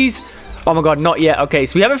now. Please. Oh my god, not yet. Okay,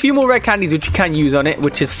 so we have a few more rare candies which we can use on it,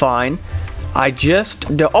 which is fine.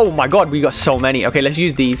 Oh my god, we got so many. Okay, let's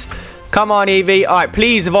use these. Come on, Eevee. All right,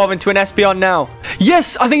 please evolve into an Espeon now.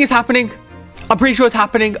 Yes, I think it's happening. I'm pretty sure it's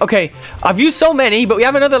happening. Okay, I've used so many, but we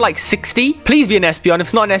have another like 60. Please be an Espeon. If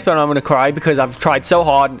it's not an Espeon, I'm going to cry because I've tried so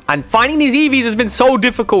hard. And finding these Eevees has been so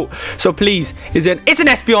difficult. So please, it's an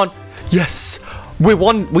Espeon. Yes, we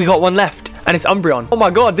got one left. And it's Umbreon. Oh my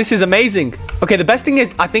god, this is amazing. Okay, the best thing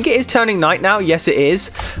is, I think it is turning night now. Yes, it is.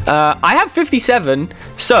 I have 57.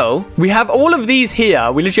 So, we have all of these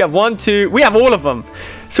here. We literally have 1, 2. We have all of them.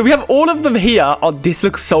 So, we have all of them here. Oh, this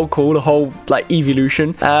looks so cool. The whole, like,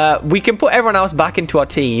 evolution. We can put everyone else back into our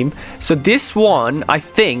team. So, this one, I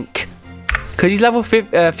think... Because he's level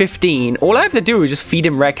 15, all I have to do is just feed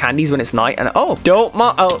him rare candies when it's night. And oh,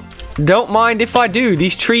 don't mind if I do.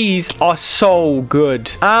 These trees are so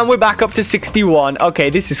good. And we're back up to 61.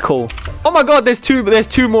 Okay, this is cool. Oh my god, there's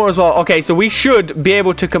two more as well. Okay, so we should be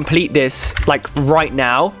able to complete this like right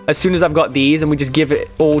now. As soon as I've got these, and we just give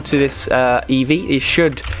it all to this Eevee, it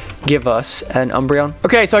should give us an Umbreon.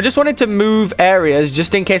 Okay, so I just wanted to move areas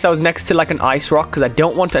just in case I was next to like an ice rock because I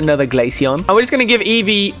don't want another Glaceon. And we're just going to give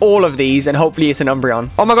Eevee all of these and hopefully it's an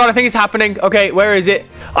Umbreon. Oh my god, I think it's happening. Okay, where is it?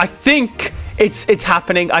 I think It's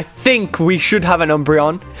happening. I think we should have an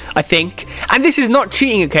Umbreon. I think. And this is not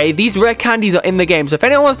cheating, okay? These rare candies are in the game. So if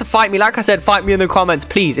anyone wants to fight me, like I said, fight me in the comments,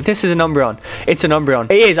 please. If this is an Umbreon, it's an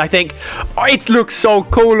Umbreon. It is, I think. Oh, it looks so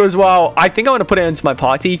cool as well. I think I want to put it into my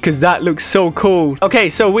party because that looks so cool. Okay,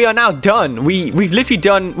 so we are now done. We've literally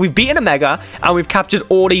done. We've beaten a Mega and we've captured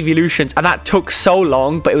all evolutions, and that took so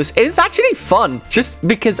long, but it's actually fun just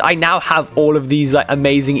because I now have all of these like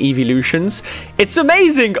amazing evolutions. It's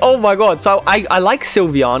amazing. Oh my god. So I like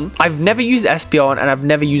Sylveon. I've never used Espeon and I've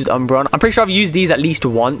never used Umbreon. I'm pretty sure I've used these at least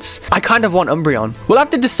once. I kind of want Umbreon. We'll have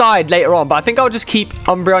to decide later on, but I think I'll just keep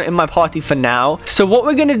Umbreon in my party for now. So what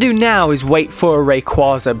we're going to do now is wait for a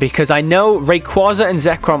Rayquaza, because I know Rayquaza and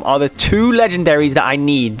Zekrom are the two legendaries that I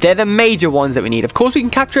need. They're the major ones that we need. Of course, we can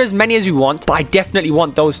capture as many as we want, but I definitely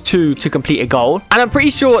want those two to complete a goal. And I'm pretty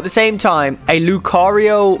sure at the same time, a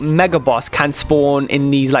Lucario Mega Boss can spawn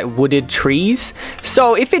in these like wooded trees.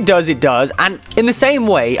 So if it does, it does. And in the same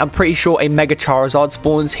way, I'm pretty sure a Mega Charizard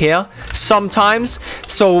spawns here sometimes.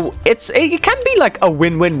 So it can be like a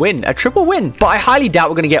win-win-win, a triple win. But I highly doubt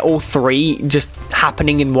we're going to get all three just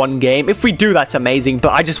happening in one game. If we do, that's amazing,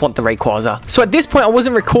 but I just want the Rayquaza. So at this point, I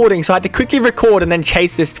wasn't recording, so I had to quickly record and then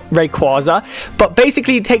chase this Rayquaza. But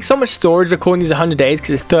basically, it takes so much storage recording these 100 days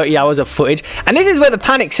because it's 30 hours of footage. And this is where the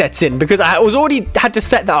panic sets in, because I was already had to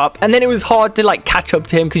set that up, and then it was hard to like catch up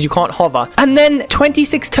to him because you can't hover. And then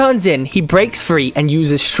 26 turns in, he breaks free and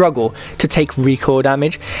uses Struggle to take recoil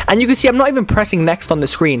damage. And you can see I'm not even pressing next on the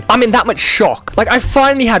screen. I'm in that much shock. Like, I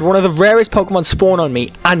finally had one of the rarest Pokemon spawn on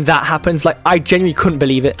me, and that happens. Like, I genuinely couldn't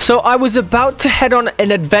believe it. So I was about to head on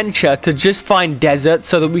an adventure to just find deserts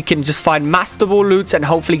so that we can just find Master Ball loots and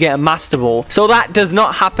hopefully get a Master Ball. So that does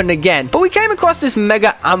not happen again. But we came across this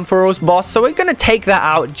Mega Ampharos boss, so we're going to take that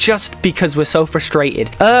out just because we're so frustrated.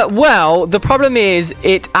 Well, the problem is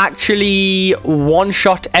it actually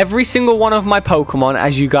one-shot every single one of my Pokemon,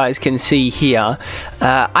 as you guys can see here.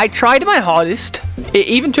 I tried my hardest. It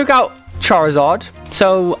even took out Charizard.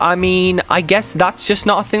 So, I mean, I guess that's just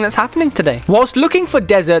not a thing that's happening today. Whilst looking for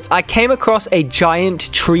deserts, I came across a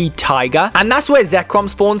giant tree tiger, and that's where Zekrom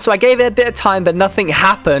spawned, so I gave it a bit of time, but nothing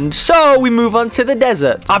happened, so we move on to the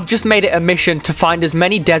desert. I've just made it a mission to find as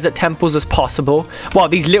many desert temples as possible. Well,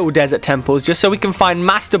 these little desert temples, just so we can find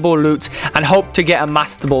Master Ball loots and hope to get a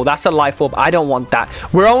Master Ball. That's a life orb. I don't want that.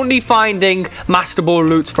 We're only finding Master Ball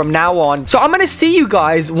loots from now on. So I'm going to see you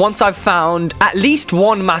guys once I've found at least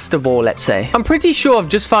one Master Ball, let's say. I'm pretty sure I've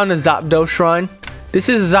just found a Zapdos shrine. This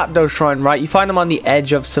is a Zapdos shrine, right? You find them on the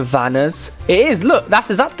edge of savannas. It is. Look, that's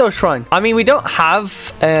a Zapdos shrine. I mean, we don't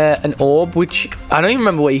have an orb, which I don't even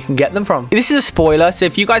remember where you can get them from. This is a spoiler, so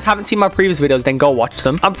if you guys haven't seen my previous videos, then go watch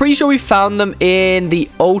them. I'm pretty sure we found them in the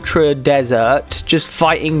Ultra Desert, just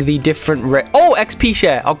fighting the different... Oh, XP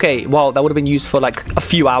share. Okay, well, that would have been used for like a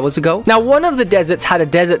few hours ago. Now, one of the deserts had a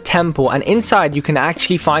desert temple, and inside you can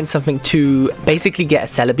actually find something to basically get a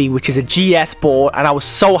Celebi, which is a GS ball, and I was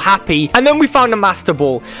so happy. And then we found a Master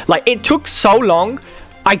Ball. Like, it took so long.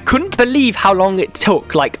 I couldn't believe how long it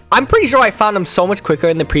took. Like, I'm pretty sure I found them so much quicker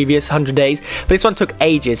in the previous 100 days, but this one took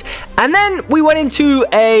ages. And then we went into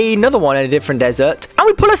another one in a different desert, and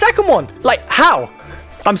we pull a second one. Like, how?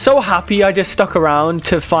 I'm so happy I just stuck around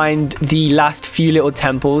to find the last few little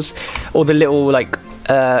temples, or the little, like,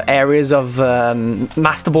 areas of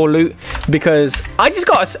Master Ball loot, because I just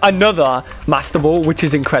got another Master Ball, which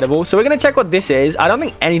is incredible. So we're going to check what this is. I don't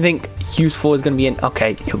think anything useful is going to be in...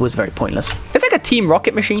 Okay, it was very pointless. It's like a Team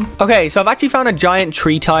Rocket machine. Okay, so I've actually found a giant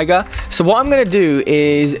tree tiger. So what I'm going to do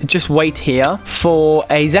is just wait here for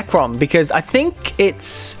a Zekrom, because I think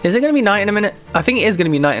it's... Is it going to be night in a minute? I think it is going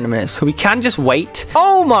to be night in a minute, so we can just wait.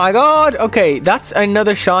 Oh my god. Okay, that's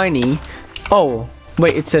another shiny. Oh,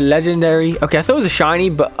 wait, it's a legendary. Okay, I thought it was a shiny,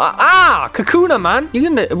 but... Kakuna, man.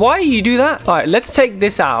 Why you do that? All right, let's take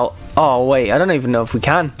this out. Oh, wait, I don't even know if we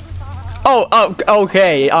can. Oh,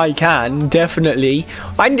 okay, I can, definitely.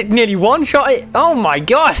 I nearly one-shot it. Oh my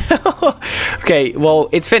god. Okay, well,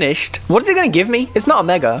 it's finished. What is it going to give me? It's not a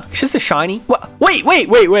mega. It's just a shiny. What? Wait.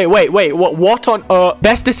 What on earth?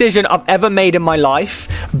 Best decision I've ever made in my life.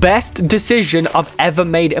 Best decision I've ever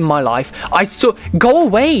made in my life. Go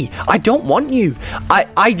away. I don't want you.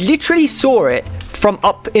 I literally saw it from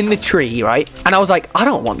up in the tree, right? And I was like, I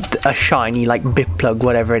don't want a shiny, like, bit plug,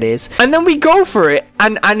 whatever it is. And then we go for it,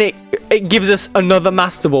 and it gives us another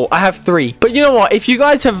Master Ball. I have 3. But you know what? If you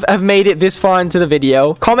guys have made it this far into the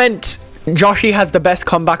video, comment... Joshy has the best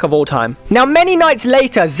comeback of all time. Now, many nights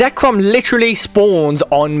later, Zekrom literally spawns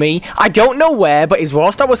on me. I don't know where, but it's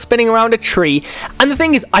whilst I was spinning around a tree. And the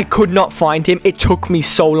thing is, I could not find him. It took me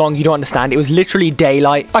so long. You don't understand. It was literally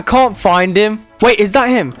daylight. I can't find him. Wait, is that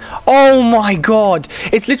him? Oh my god.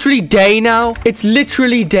 It's literally day now. It's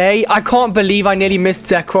literally day. I can't believe I nearly missed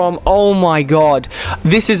Zekrom. Oh my god.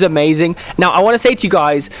 This is amazing. Now, I want to say to you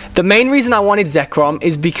guys, the main reason I wanted Zekrom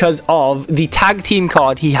is because of the tag team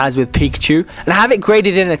card he has with Pikachu. And I have it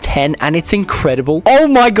graded in a 10 and it's incredible. Oh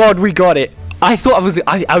my god, we got it. I thought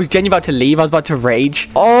I was genuinely about to leave. I was about to rage.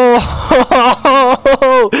 Oh,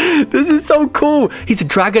 this is so cool. He's a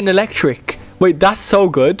Dragon Electric. Wait, that's so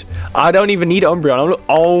good. I don't even need Umbreon.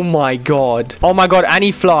 Oh my god. Oh my god, and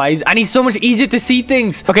he flies. And he's so much easier to see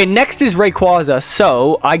things. Okay, next is Rayquaza.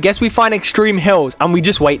 So, I guess we find Extreme Hills. And we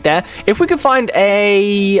just wait there. If we could find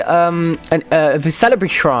the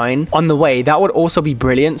Celebrity Shrine on the way, that would also be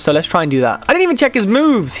brilliant. So, let's try and do that. I didn't even check his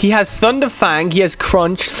moves. He has Thunder Fang. He has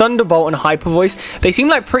Crunch, Thunderbolt, and Hyper Voice. They seem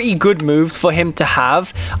like pretty good moves for him to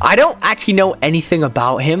have. I don't actually know anything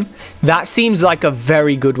about him. That seems like a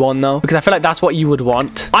very good one, though. Because I feel like that's what you would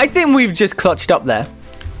want. I think we've just clutched up there.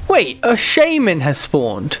 Wait, a Shaman has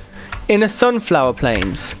spawned in a Sunflower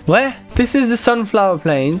Plains. Where? This is the Sunflower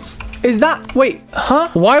Plains. Is that... Wait, huh?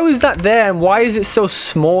 Why was that there and why is it so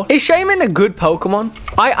small? Is Shaman a good Pokemon?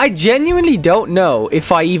 I genuinely don't know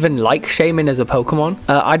if I even like Shaman as a Pokemon.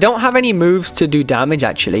 I don't have any moves to do damage,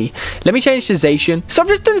 actually. Let me change to Zacian. So I've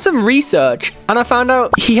just done some research and I found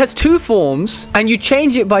out he has 2 forms and you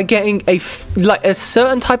change it by getting a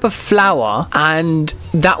certain type of flower and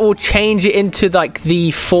that will change it into like the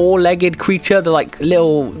 4-legged creature, the like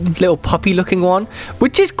little puppy looking one,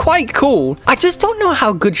 which is quite cool. I just don't know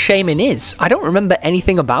how good Shaman is. I don't remember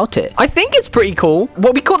anything about it. I think it's pretty cool.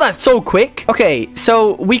 Well, we caught that so quick. Okay,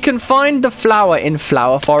 so we can find the flower in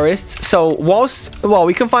Flower Forests. So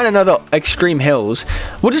we can find another Extreme Hills.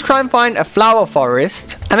 We'll just try and find a Flower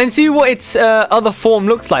Forest and then see what its other form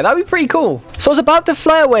looks like. That'd be pretty cool. So I was about to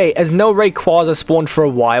fly away as no Rayquaza spawned for a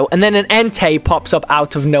while and then an Entei pops up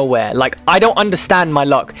out of nowhere. Like, I don't understand my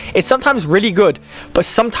luck. It's sometimes really good, but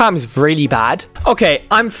sometimes really bad. Okay,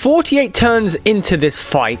 I'm 48 turns into this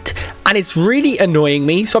fight and it's really annoying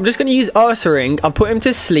me. So I'm just going to use Ursaring. I've put him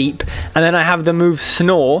to sleep and then I have the move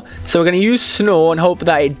Snore. So we're going to use Snore and hope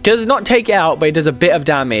that it does not take it out, but it does a bit of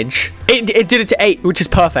damage. It did it to 8, which is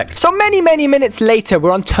perfect. So many minutes later,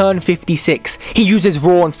 we're on turn 56. He uses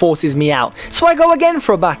Roar and forces me out. So I go again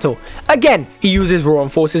for a battle. Again, he uses Roar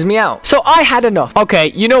and forces me out. So I had enough.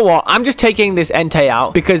 Okay, you know what? I'm just taking this Entei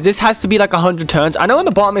out because this has to be like 100 turns. I know on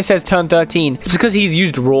the bottom it says turn 13. It's because he's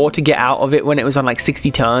used Roar to get out of it when it was on like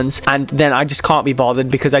 60 turns. And then I just can't be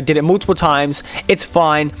bothered because I did it multiple times. It's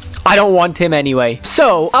fine. I don't want him anyway.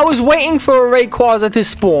 So I was waiting for a Rayquaza to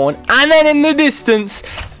spawn. And then in the distance,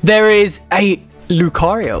 there is a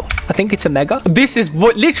Lucario. I think it's a Mega. This is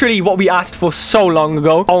literally what we asked for so long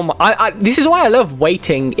ago. Oh my, this is why I love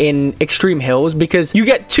waiting in Extreme Hills, because you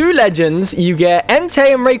get 2 legends. You get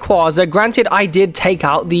Entei and Rayquaza. Granted, I did take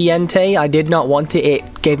out the Entei. I did not want it.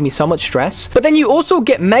 It gave me so much stress. But then you also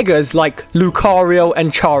get Megas like Lucario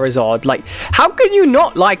and Charizard. Like, how can you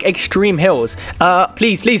not like Extreme Hills?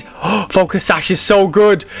 Please. Focus Sash is so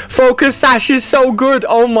good. Focus Sash is so good.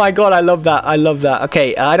 Oh my god, I love that. I love that.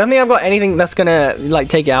 Okay, I don't think I've got anything that's gonna like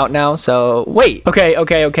take it out now, so wait. Okay,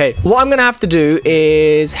 what I'm gonna have to do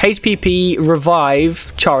is HPP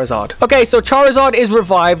revive Charizard. Okay, so Charizard is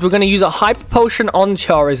revived. We're gonna use a Hyper Potion on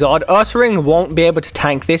Charizard. Ursaring won't be able to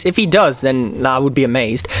tank this. If he does, then I would be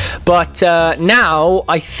amazed. But now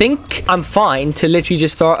I think I'm fine to literally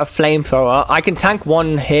just throw out a Flamethrower. I can tank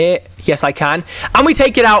 1 hit. Yes, I can. And we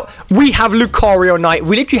take it out. We have Lucario Knight.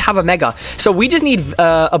 We literally have a Mega. So we just need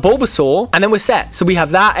a Bulbasaur and then we're set. So we have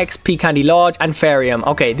that, XP Candy Large, and Fairyum.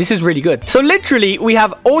 Okay, this is really good. So literally, we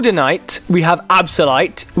have Ordinite, we have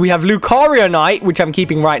Absolite, we have Lucario Knight, which I'm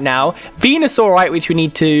keeping right now, Venusaurite, which we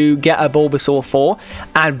need to get a Bulbasaur for,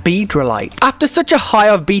 and Beedrillite. After such a high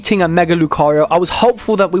of beating a Mega Lucario, I was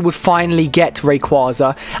hopeful that we would finally get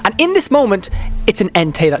Rayquaza. And in this moment, it's an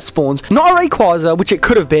Entei that spawns. Not a Rayquaza, which it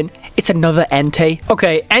could have been. It's another Entei.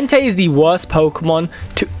 Okay, Entei is the worst Pokemon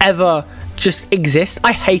to ever just exist.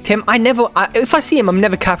 I hate him. If I see him, I'm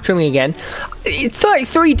never capturing him again.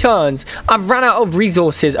 33 turns. I've ran out of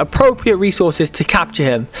resources, appropriate resources to capture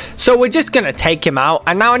him. So we're just gonna take him out.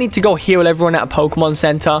 And now I need to go heal everyone at a Pokemon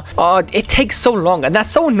Center. It takes so long. And that's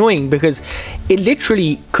so annoying because it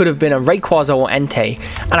literally could have been a Rayquaza or Entei.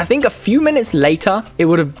 And I think a few minutes later, it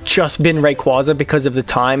would have just been Rayquaza because of the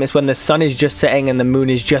time. It's when the sun is just setting and the moon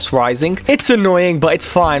is just rising. It's annoying, but it's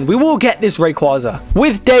fine. We will get this Rayquaza.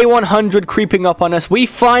 With day 100 creeping up on us, we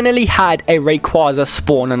finally had a Rayquaza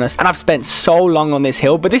spawn on us. And I've spent so long on this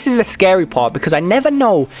hill, but this is the scary part because I never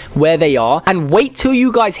know where they are. And wait till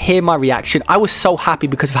you guys hear my reaction. I was so happy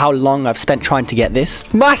because of how long I've spent trying to get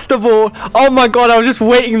this. Master Ball. Oh my god, I was just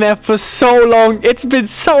waiting there for so long. It's been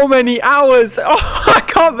so many hours. Oh, I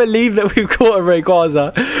can't believe that we've caught a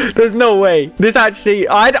Rayquaza. There's no way. This actually,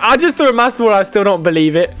 I just threw a Master Ball. I still don't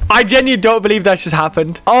believe it. I genuinely don't believe that's just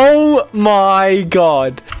happened. Oh my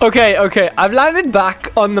god. Okay. I've landed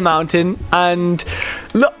back on the mountain and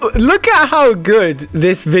look at how good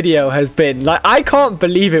this video has been. Like, I can't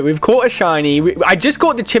believe it. We've caught a shiny. I just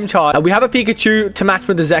caught the Chimchar. We have a Pikachu to match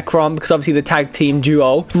with the Zekrom because obviously the tag team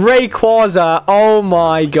duo. Rayquaza. Oh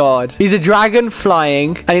my god. He's a dragon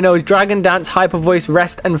flying. And he knows Dragon Dance, Hyper Voice,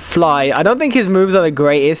 Rest, and Fly. I don't think his moves are the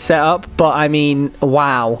greatest setup, but I mean,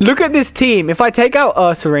 wow. Look at this team. If I take out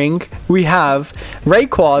Ursaring, we have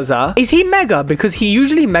Rayquaza. Is he Mega? Because he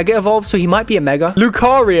usually Mega evolves, so he might be a Mega.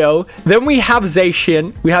 Lucario. Then we have Zacian.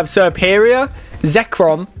 We have Serperior,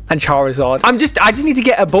 Zekrom, and Charizard. I just need to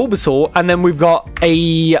get a Bulbasaur, and then we've got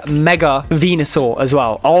a Mega Venusaur as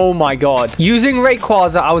well. Oh my god. Using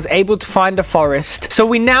Rayquaza, I was able to find a forest. So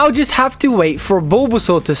we now just have to wait for a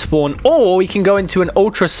Bulbasaur to spawn, or we can go into an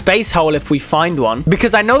Ultra Space Hole if we find one,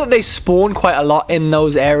 because I know that they spawn quite a lot in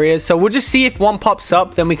those areas. So we'll just see if one pops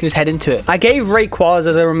up, then we can just head into it. I gave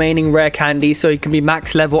Rayquaza the remaining rare candy so he can be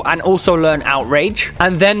max level and also learn Outrage,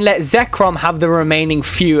 and then let Zekrom have the remaining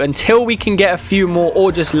few until we can get a few more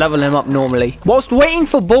or just level him up normally. Whilst waiting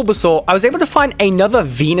for Bulbasaur, I was able to find another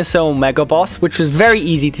Venusaur Mega Boss, which was very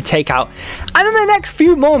easy to take out. And then the next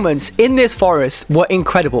few moments in this forest were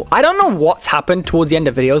incredible. I don't know what's happened towards the end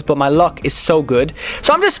of videos, but my luck is so good.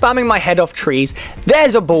 So I'm just spamming my head off trees.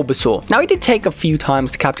 There's a Bulbasaur. Now, he did take a few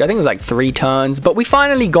times to capture. I think it was like 3 turns, but we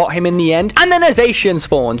finally got him in the end. And then a Zacian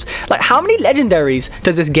spawns. Like, how many legendaries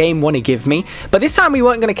does this game want to give me? But this time we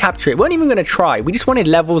weren't going to capture it. We weren't even going to try. We just wanted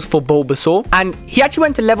levels for Bulbasaur. And he actually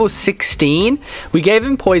went to level 16. We gave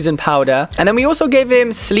him Poison Powder. And then we also gave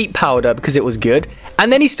him Sleep Powder because it was good.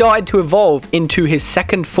 And then he started to evolve into his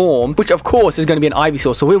second form, which of course is going to be an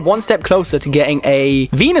Ivysaur. So we're one step closer to getting a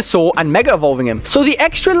Venusaur and Mega Evolving him. So the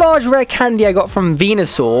extra large rare candy I got from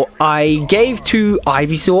Venusaur, I gave to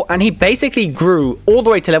Ivysaur, and he basically grew all the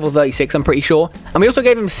way to level 36, I'm pretty sure. And we also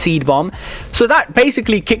gave him Seed Bomb. So that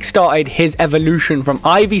basically kickstarted his evolution from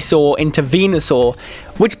Ivysaur into Venusaur,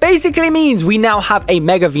 which basically means we now have a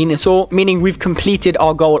Mega Venusaur, meaning we've completed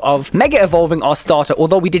our goal of Mega Evolving our starter.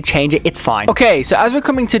 Although we did change it, it's fine. Okay, so as we're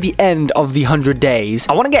coming to the end of the 100 days,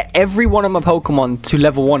 I want to get every one of my Pokemon to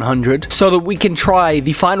level 100 so that we can try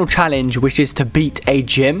the final challenge, which is to beat a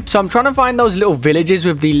gym. So I'm trying to find those little villages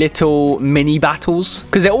with the little mini battles,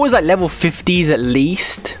 because they're always like level 50s at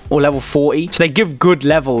least, or level 40. So they give good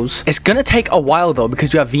levels. It's going to take a while though,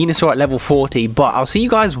 because we have Venusaur at level 40, but I'll see you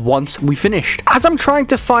guys once we finished. As I'm trying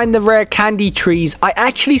to find the rare candy trees, I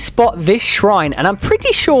actually spot this shrine, and I'm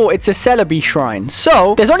pretty sure it's a Celebi shrine.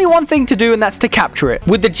 So there's only one thing to do, and that's to capture it.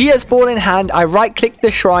 With the GS ball in hand, I right-clicked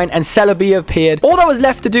the shrine and Celebi appeared. All that was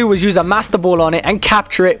left to do was use a Master Ball on it and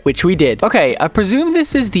capture it, which we did. Okay, I presume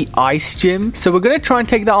this is the ice gym, so we're going to try and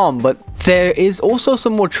take that on, but there is also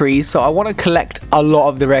some more trees, so I want to collect a lot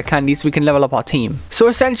of the rare candies so we can level up our team. So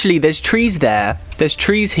essentially, there's trees there, there's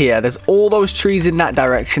trees here, there's all those trees in that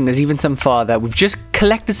direction, there's even some farther. We've just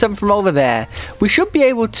collected some from over there. We should be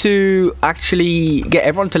able to actually get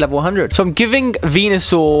everyone to level 100. So I'm giving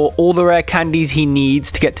Venusaur all the rare candies he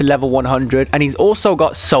needs to get to level 100, and he's also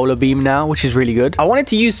got Solar Beam now, which is really good. I wanted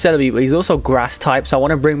to use Celebi, but he's also grass type, so I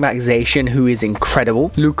want to bring back Zacian, who is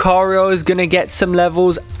incredible. Lucario is going to get some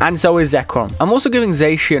levels, and so is Zekrom. I'm also giving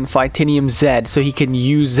Zacian Fightinium Z so he can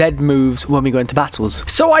use Z moves when we go into battles.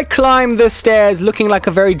 So I climb the stairs looking like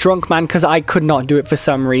a very drunk man because I could not do it for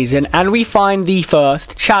some reason, and we find the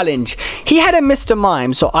first challenge. He had a Mr.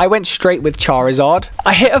 Mime, so I went straight with Charizard.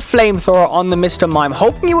 I hit a flamethrower on the Mr. Mime,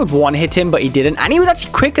 hoping he would one-hit him, but he didn't, and he was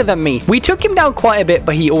actually quicker than me. We took him down quite a bit,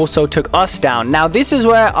 but he also took us down. Now, this is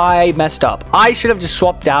where I messed up. I should have just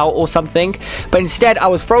swapped out or something, but instead I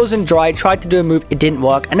was frozen dry, tried to do a move, it didn't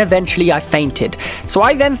work, and eventually I fainted. So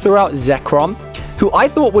I then threw out Zekrom, who I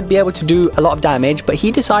thought would be able to do a lot of damage, but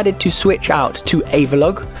he decided to switch out to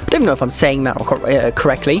Avalugg. I don't even know if I'm saying that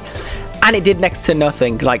correctly. And it did next to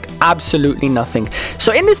nothing, like absolutely nothing.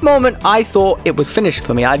 So in this moment, I thought it was finished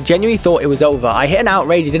for me. I genuinely thought it was over. I hit an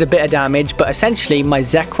Outrage, it did a bit of damage, but essentially my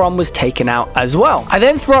Zekrom was taken out as well. I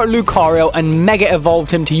then threw out Lucario and Mega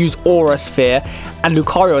Evolved him to use Aura Sphere. And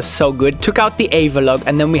Lucario is so good. Took out the Avalugg,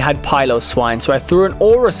 and then we had Piloswine. So I threw an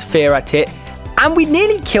Aura Sphere at it, and we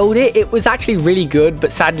nearly killed it. It was actually really good,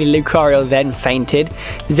 but sadly Lucario then fainted.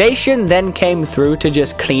 Zacian then came through to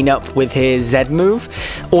just clean up with his Z move,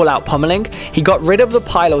 all out pummeling. He got rid of the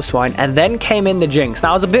Piloswine and then came in the Jinx. Now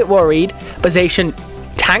I was a bit worried, but Zacian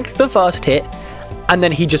tanked the first hit, and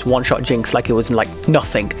then he just one-shot Jinx like it was like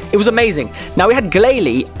nothing. It was amazing. Now we had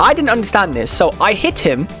Glalie. I didn't understand this, so I hit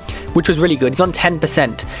him, which was really good. He's on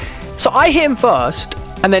 10%. So I hit him first,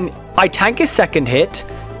 and then I tank his second hit,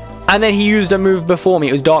 and then he used a move before me.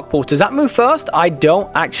 It was Dark Pulse. Does that move first? I don't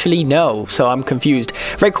actually know, so I'm confused.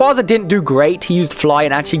 Rayquaza didn't do great. He used Fly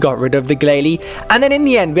and actually got rid of the Glalie. And then in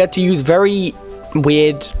the end, we had to use very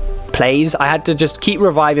weird plays. I had to just keep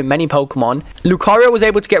reviving many Pokemon. Lucario was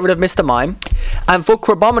able to get rid of Mr. Mime. And for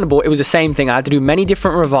Crabominable, it was the same thing. I had to do many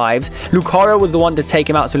different revives. Lucario was the one to take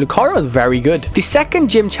him out, so Lucario was very good. The second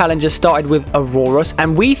gym challenger started with Aurorus,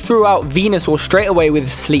 and we threw out Venusaur straight away with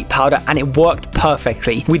Sleep Powder, and it worked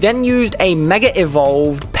perfectly. We then used a Mega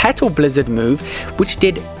Evolved Petal Blizzard move, which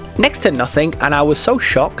did next to nothing, and I was so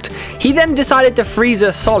shocked. He then decided to freeze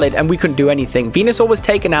us solid, and we couldn't do anything. Venusaur was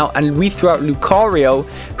taken out, and we threw out Lucario,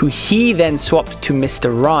 who he then swapped to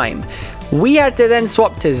Mr. Rime. We had to then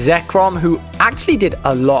swap to Zekrom, who actually did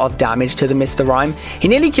a lot of damage to the Mr. Rime. He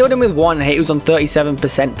nearly killed him with one hit. He was on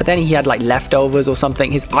 37%, but then he had like leftovers or something.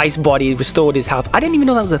 His ice body restored his health. I didn't even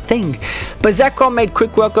know that was a thing. But Zekrom made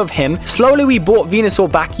quick work of him. Slowly we brought Venusaur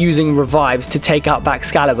back using revives to take out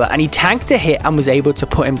Baxcalibur, and he tanked a hit and was able to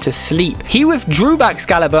put him to sleep. He withdrew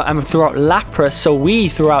Baxcalibur and threw out Lapras, so we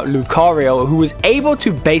threw out Lucario, who was able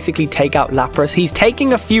to basically take out Lapras. He's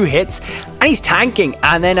taking a few hits and he's tanking,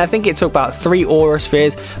 and then I think it took about 3 Aura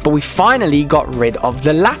Spheres, but we finally got rid of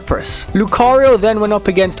the Lapras. Lucario then went up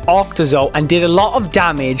against Octozolt and did a lot of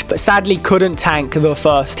damage, but sadly couldn't tank the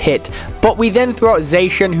first hit. But we then threw out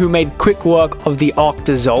Zacian, who made quick work of the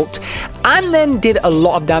Octozolt, and then did a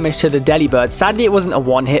lot of damage to the Delibird. Sadly, it wasn't a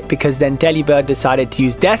one hit, because then Delibird decided to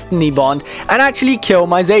use Destiny Bond and actually kill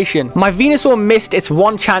my Zacian. My Venusaur missed its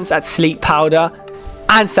one chance at Sleep Powder,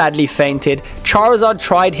 and sadly fainted. Charizard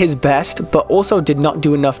tried his best, but also did not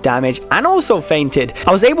do enough damage, and also fainted.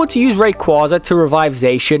 I was able to use Rayquaza to revive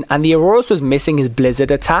Zacian, and the Aurorus was missing his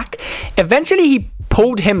Blizzard attack. Eventually, he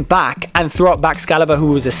pulled him back and threw out Baxcalibur, who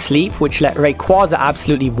was asleep, which let Rayquaza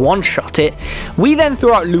absolutely one-shot it. We then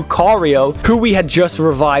threw out Lucario, who we had just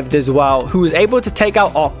revived as well, who was able to take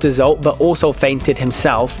out Octozolt, but also fainted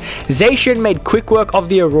himself. Zacian made quick work of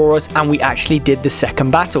the Aurorus, and we actually did the second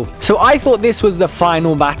battle. So I thought this was the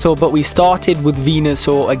final battle, but we started with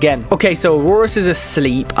Venusaur again. Okay, so Aurorus is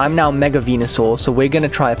asleep. I'm now Mega Venusaur, so we're gonna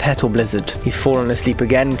try a Petal Blizzard. He's fallen asleep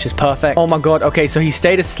again, which is perfect. Oh my god, okay, so he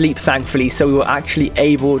stayed asleep, thankfully, so we were actually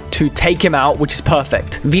able to take him out, which is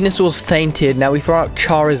perfect. Venusaur's fainted. Now we throw out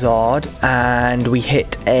Charizard and we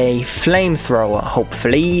hit a flamethrower.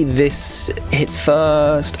 Hopefully this hits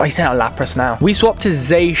first. Oh, he sent out Lapras now. We swap to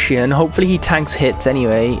Zacian. Hopefully he tanks hits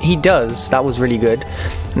anyway. He does. That was really good.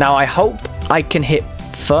 Now I hope I can hit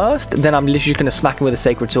first. Then I'm literally going to smack him with a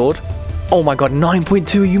Sacred Sword. Oh my god,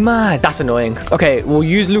 9.2, are you mad? That's annoying. Okay, we'll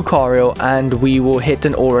use Lucario and we will hit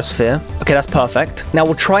an Aura Sphere. Okay, that's perfect. Now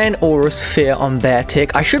we'll try an Aura Sphere on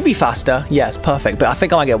Beartic. I should be faster. Yes, perfect. But I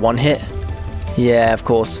think I might get one hit. Yeah, of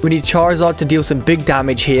course. We need Charizard to deal some big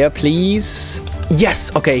damage here, please.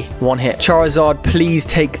 Yes, okay, one hit. Charizard, please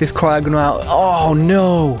take this Cryogonal out. Oh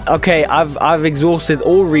no. Okay, I've exhausted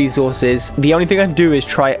all resources. The only thing I can do is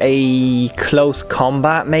try a close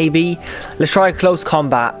combat, maybe. Let's try a close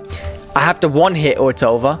combat. I have to one hit or it's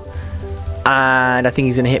over. And I think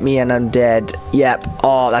he's gonna hit me and I'm dead. Yep.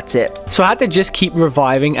 Oh, that's it. So I had to just keep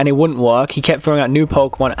reviving and it wouldn't work. He kept throwing out new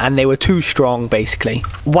Pokemon and they were too strong, basically.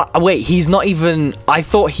 What? Wait, he's not even... I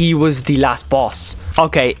thought he was the last boss.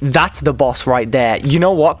 Okay, that's the boss right there. You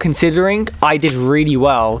know what? Considering I did really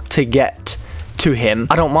well to get to him,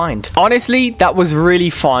 I don't mind. Honestly, that was really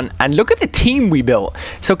fun, and look at the team we built.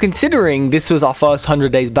 So considering this was our first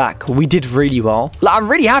 100 days back, we did really well. Like, I'm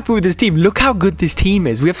really happy with this team. Look how good this team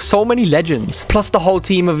is. We have so many legends, plus the whole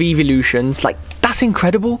team of evolutions. Like, that's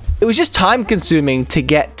incredible. It was just time consuming to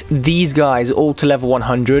get these guys all to level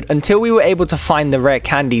 100 until we were able to find the rare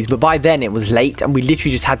candies, but by then it was late and we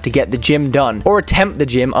literally just had to get the gym done or attempt the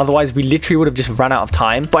gym, otherwise we literally would have just run out of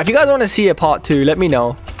time. But if you guys want to see a part 2, let me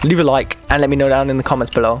know. Leave a like and let me know down in the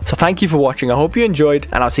comments below. So thank you for watching. I hope you enjoyed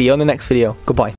and I'll see you on the next video. Goodbye.